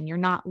situation. You're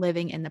not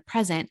living in the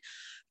present,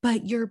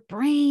 but your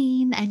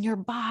brain and your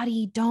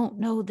body don't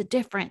know the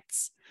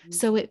difference.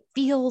 So it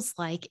feels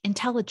like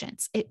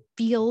intelligence. It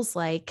feels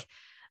like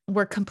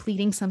we're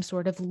completing some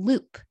sort of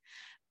loop,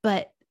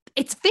 but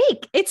it's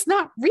fake. It's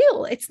not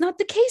real. It's not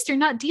the case. You're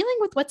not dealing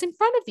with what's in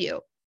front of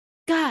you.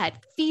 God,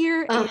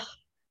 fear is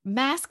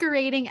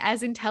masquerading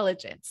as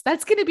intelligence.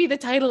 That's going to be the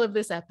title of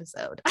this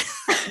episode.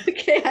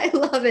 Okay, I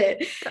love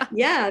it.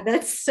 Yeah,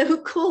 that's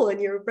so cool.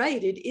 And you're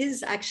right. It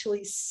is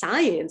actually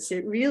science.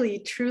 It really,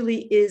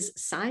 truly is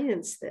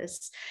science,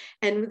 this.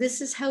 And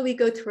this is how we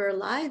go through our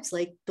lives,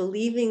 like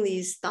believing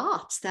these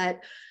thoughts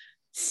that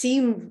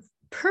seem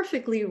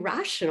perfectly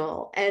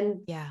rational,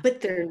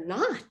 but they're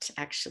not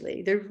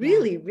actually. They're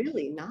really,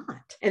 really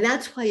not. And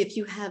that's why if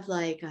you have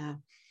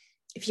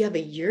if you have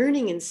a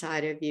yearning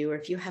inside of you, or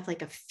if you have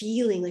like a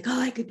feeling like, oh,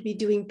 I could be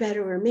doing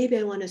better, or maybe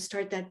I want to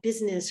start that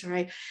business, or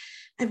I'm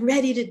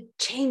ready to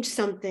change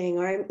something,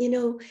 or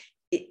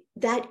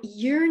that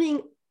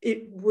yearning,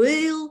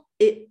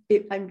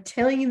 I'm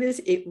telling you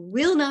this, it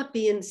will not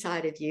be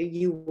inside of you.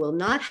 You will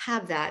not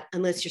have that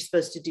unless you're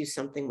supposed to do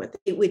something with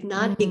it. It would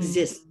not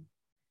exist.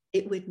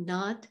 It would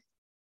not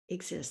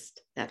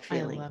exist, that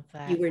feeling. I love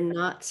that. You were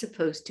not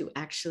supposed to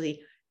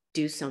actually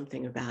do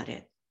something about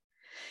it.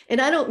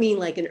 And I don't mean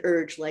like an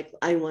urge, like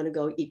I want to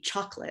go eat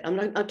chocolate.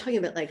 I'm talking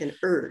about like an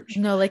urge.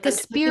 No, like a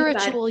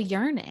spiritual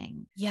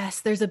yearning.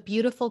 Yes. There's a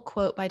beautiful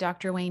quote by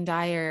Dr. Wayne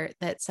Dyer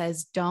that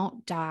says,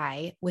 don't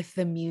die with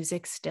the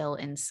music still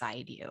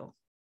inside you.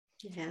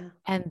 Yeah.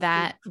 And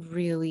that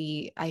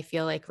really, I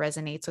feel like,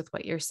 resonates with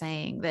what you're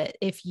saying, that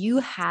if you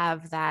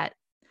have that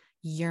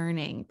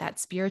yearning, that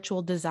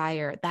spiritual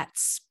desire, that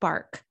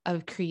spark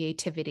of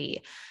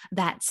creativity,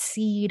 that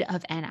seed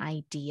of an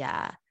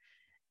idea.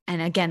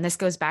 And again, this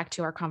goes back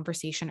to our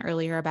conversation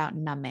earlier about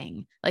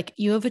numbing. Like,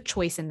 you have a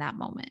choice in that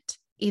moment.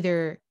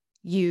 Either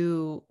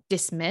you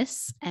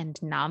dismiss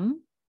and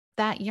numb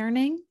that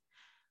yearning,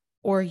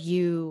 or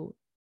you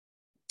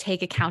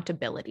take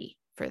accountability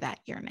for that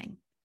yearning,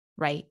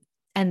 right?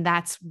 And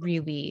that's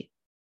really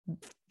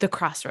the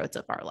crossroads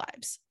of our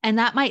lives. And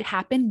that might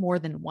happen more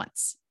than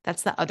once.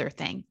 That's the other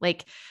thing.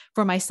 Like,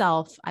 for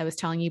myself, I was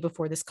telling you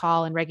before this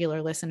call, and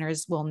regular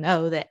listeners will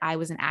know that I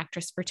was an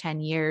actress for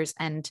 10 years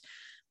and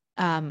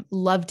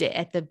loved it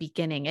at the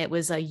beginning. It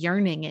was a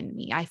yearning in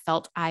me. I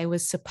felt I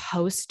was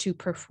supposed to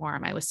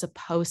perform. I was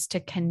supposed to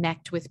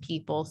connect with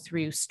people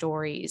through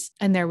stories.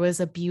 And there was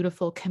a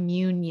beautiful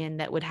communion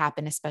that would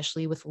happen,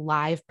 especially with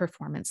live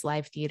performance,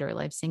 live theater,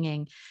 live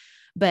singing.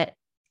 But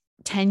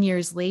 10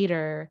 years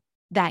later,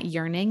 that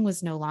yearning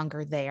was no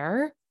longer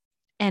there.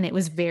 And it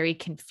was very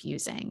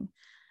confusing.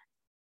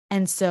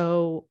 And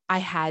so I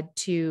had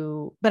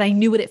to, but I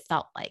knew what it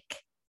felt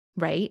like,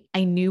 right?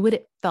 I knew what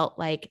it felt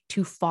like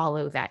to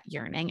follow that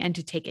yearning and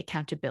to take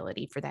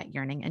accountability for that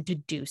yearning and to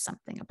do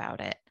something about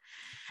it.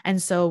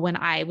 And so when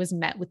I was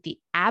met with the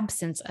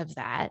absence of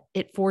that,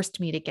 it forced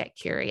me to get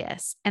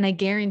curious. And I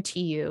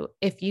guarantee you,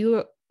 if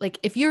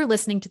you're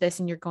listening to this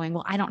and you're going,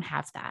 well, I don't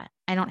have that.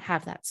 I don't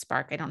have that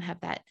spark. I don't have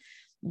that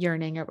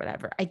yearning or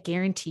whatever. I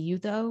guarantee you,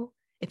 though,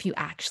 if you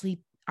actually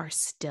are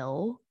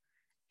still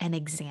and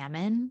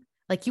examine,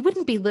 like, you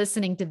wouldn't be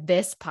listening to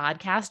this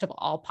podcast of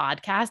all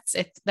podcasts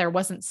if there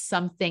wasn't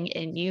something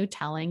in you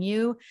telling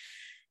you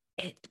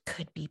it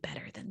could be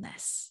better than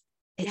this.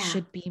 It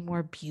should be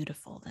more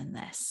beautiful than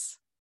this.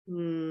 I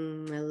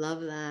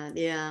love that.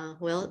 Yeah.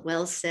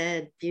 Well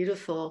said.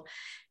 Beautiful.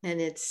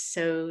 And it's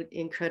so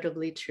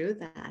incredibly true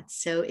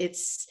so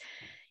it's,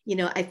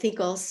 I think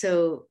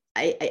also,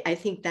 I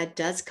think that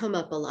does come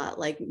up a lot.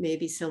 Like,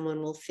 maybe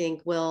someone will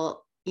think,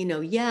 well,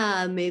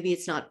 maybe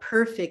it's not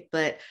perfect,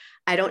 but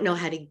I don't know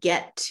how to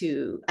get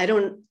to, I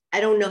don't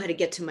know how to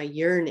get to my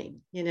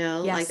yearning,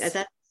 Yes.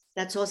 like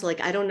that's also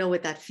like, I don't know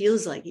what that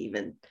feels like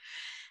even.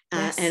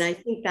 Yes. And I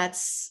think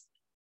that's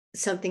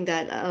something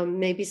that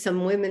maybe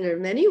some women or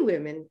many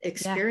women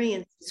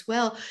experience as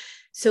well.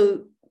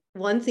 So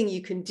one thing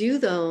you can do,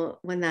 though,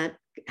 when that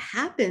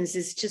happens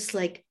is just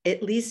like,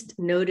 at least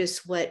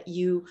notice what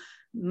you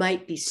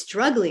might be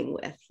struggling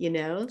with,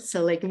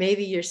 so like,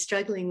 maybe you're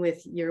struggling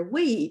with your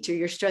weight, or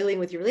you're struggling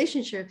with your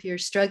relationship, you're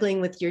struggling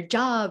with your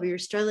job, or you're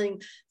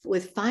struggling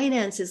with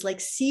finances.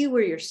 Like, see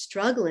where you're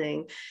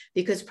struggling,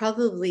 because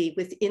probably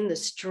within the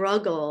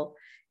struggle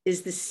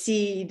is the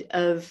seed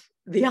of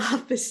the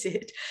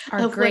opposite. Our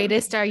of what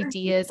greatest we're searching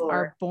ideas for.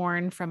 are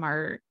born from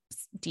our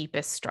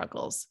deepest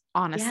struggles,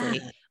 honestly.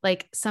 Yeah.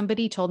 Like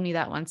somebody told me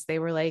that once. They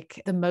were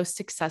like, the most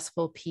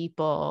successful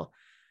people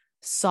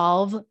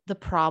solve the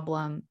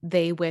problem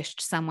they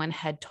wished someone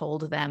had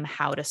told them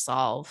how to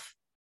solve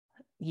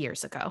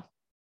years ago,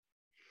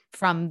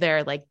 from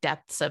their like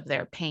depths of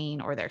their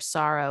pain or their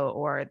sorrow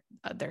or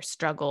their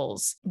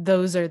struggles.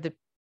 Those are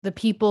the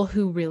people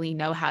who really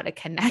know how to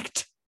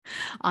connect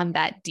on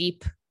that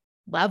deep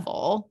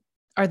level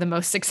are the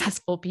most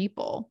successful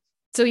people.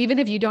 So even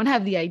if you don't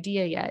have the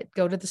idea yet,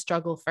 go to the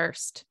struggle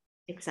first.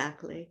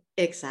 Exactly.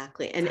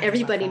 Exactly. And God, I love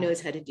everybody that.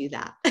 knows how to do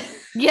that.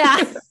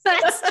 Yeah,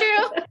 that's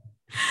true.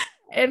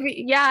 And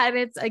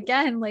it's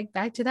again, like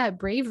back to that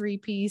bravery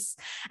piece.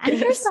 And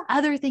here's Yes. the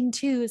other thing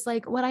too, is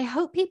like, what I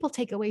hope people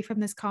take away from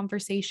this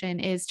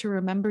conversation is to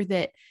remember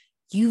that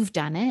you've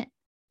done it,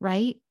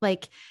 right?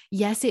 Like,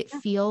 yes, it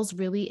feels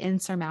really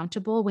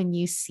insurmountable when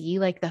you see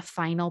like the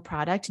final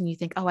product and you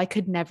think, oh, I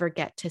could never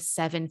get to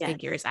seven Yes.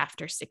 figures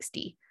after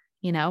 60,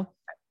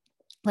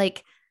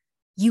 like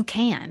you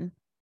can.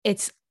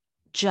 It's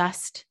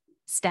just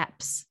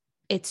steps.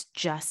 It's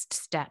just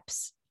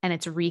steps. And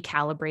it's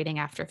recalibrating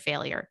after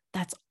failure.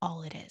 That's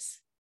all it is.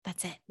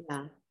 That's it.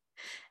 Yeah.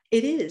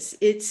 It is.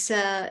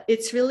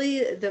 It's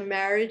really the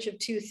marriage of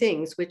two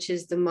things, which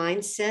is the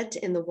mindset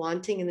and the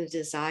wanting and the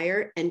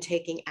desire and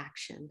taking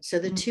action. So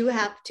the two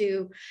have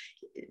to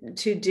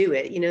do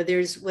it.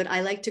 There's what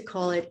I like to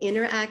call it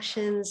inner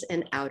actions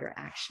and outer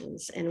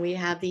actions. And we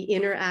have the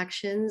inner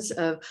actions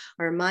of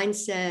our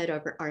mindset,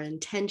 of our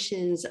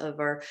intentions, of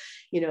our,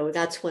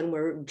 that's when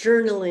we're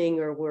journaling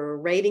or we're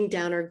writing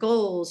down our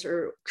goals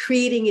or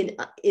creating it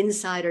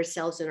inside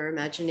ourselves in our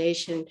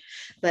imagination.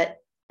 But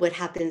what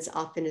happens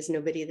often is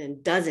nobody then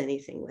does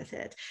anything with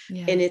it.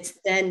 Yeah. And it's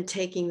then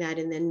taking that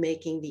and then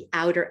making the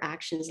outer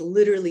actions,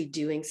 literally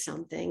doing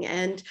something.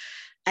 And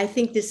I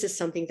think this is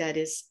something that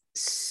is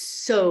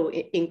so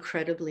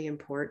incredibly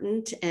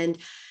important. And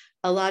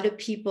a lot of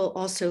people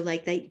also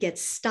they get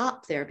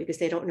stopped there because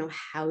they don't know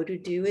how to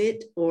do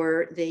it,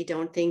 or they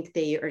don't think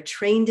they are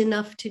trained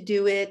enough to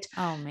do it.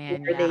 Oh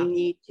man, or they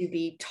need to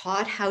be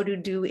taught how to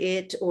do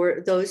it,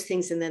 or those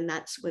things. And then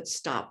that's what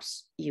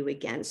stops you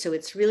again. So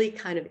it's really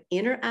kind of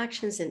inner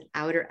actions and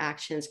outer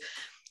actions,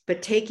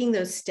 but taking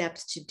those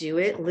steps to do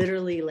it,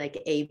 literally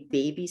like a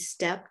baby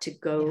step to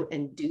go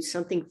and do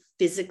something,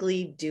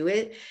 physically do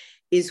it,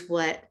 is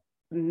what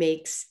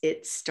makes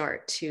it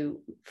start to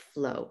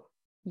flow.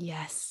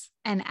 Yes.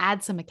 And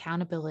add some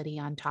accountability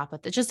on top of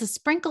it. Just a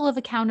sprinkle of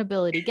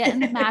accountability. Get in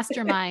the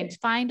mastermind,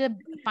 find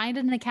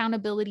an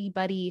accountability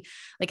buddy,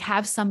 like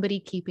have somebody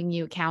keeping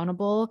you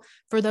accountable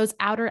for those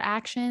outer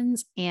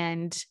actions,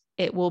 and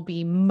it will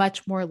be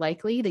much more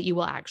likely that you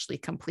will actually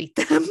complete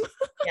them.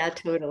 Yeah,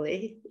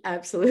 totally.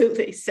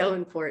 Absolutely. So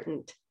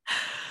important.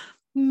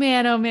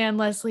 Man, oh man,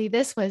 Leslie,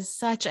 this was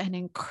such an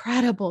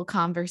incredible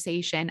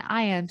conversation.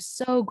 I am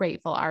so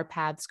grateful our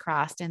paths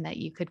crossed and that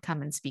you could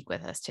come and speak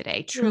with us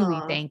today. Truly,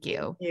 thank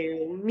you. Thank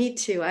you. Me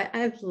too.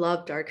 I've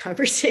loved our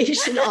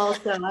conversation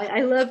also.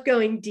 I love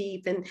going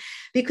deep, and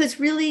because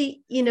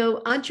really,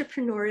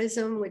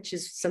 entrepreneurism, which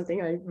is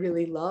something I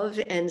really love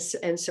and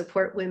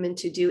support women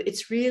to do,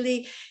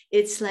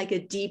 it's like a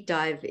deep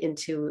dive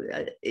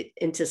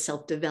into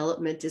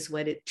self-development is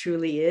what it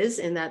truly is.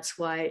 And that's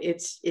why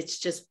it's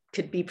just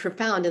could be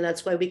profound. And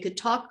that's why we could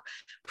talk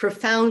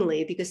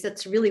profoundly, because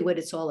that's really what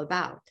it's all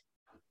about.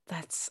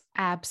 That's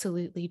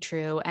absolutely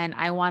true. And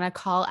I want to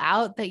call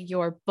out that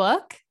your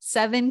book,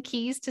 7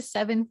 Keys to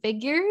 7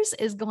 Figures,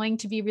 is going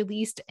to be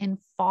released in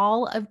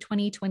fall of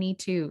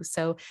 2022.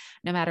 So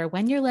no matter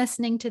when you're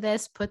listening to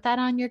this, put that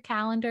on your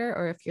calendar,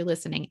 or if you're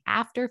listening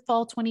after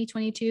fall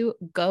 2022,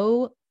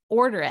 go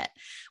order it.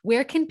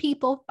 Where can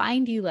people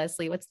find you,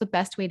 Leslie? What's the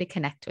best way to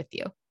connect with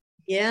you?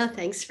 Yeah,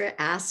 thanks for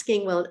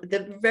asking. Well,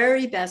 the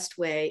very best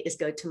way is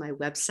go to my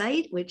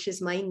website, which is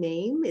my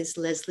name, is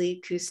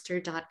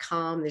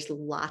lesliekuster.com. There's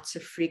lots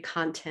of free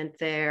content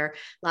there,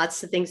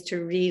 lots of things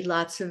to read,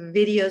 lots of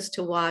videos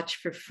to watch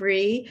for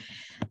free.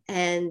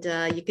 And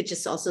you could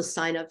just also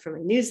sign up for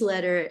my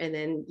newsletter, and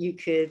then you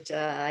could,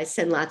 I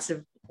send lots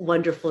of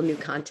wonderful new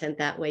content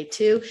that way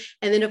too.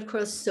 And then of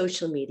course,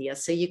 social media.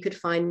 So you could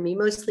find me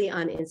mostly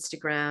on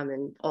Instagram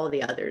and all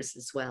the others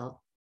as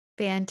well.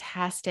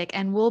 Fantastic.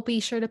 And we'll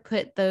be sure to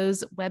put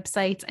those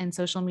websites and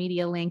social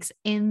media links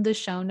in the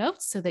show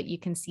notes so that you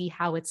can see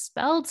how it's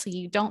spelled, so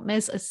you don't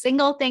miss a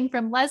single thing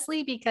from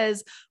Leslie,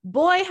 because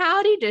boy,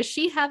 howdy, does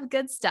she have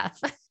good stuff.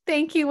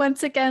 Thank you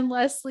once again,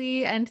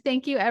 Leslie. And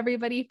thank you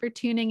everybody for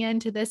tuning in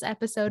to this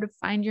episode of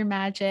Find Your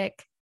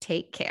Magic.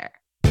 Take care.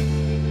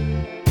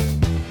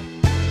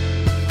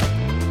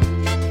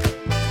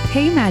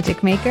 Hey,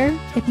 Magic Maker.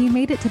 If you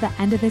made it to the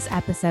end of this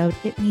episode,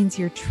 it means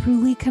you're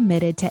truly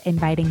committed to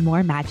inviting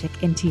more magic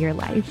into your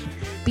life.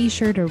 Be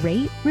sure to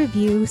rate,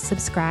 review,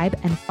 subscribe,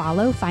 and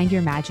follow Find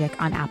Your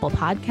Magic on Apple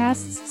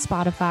Podcasts,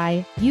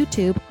 Spotify,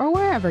 YouTube, or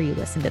wherever you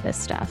listen to this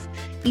stuff.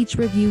 Each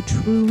review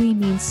truly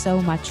means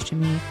so much to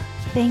me.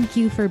 Thank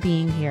you for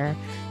being here.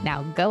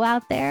 Now go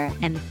out there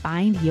and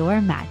find your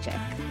magic.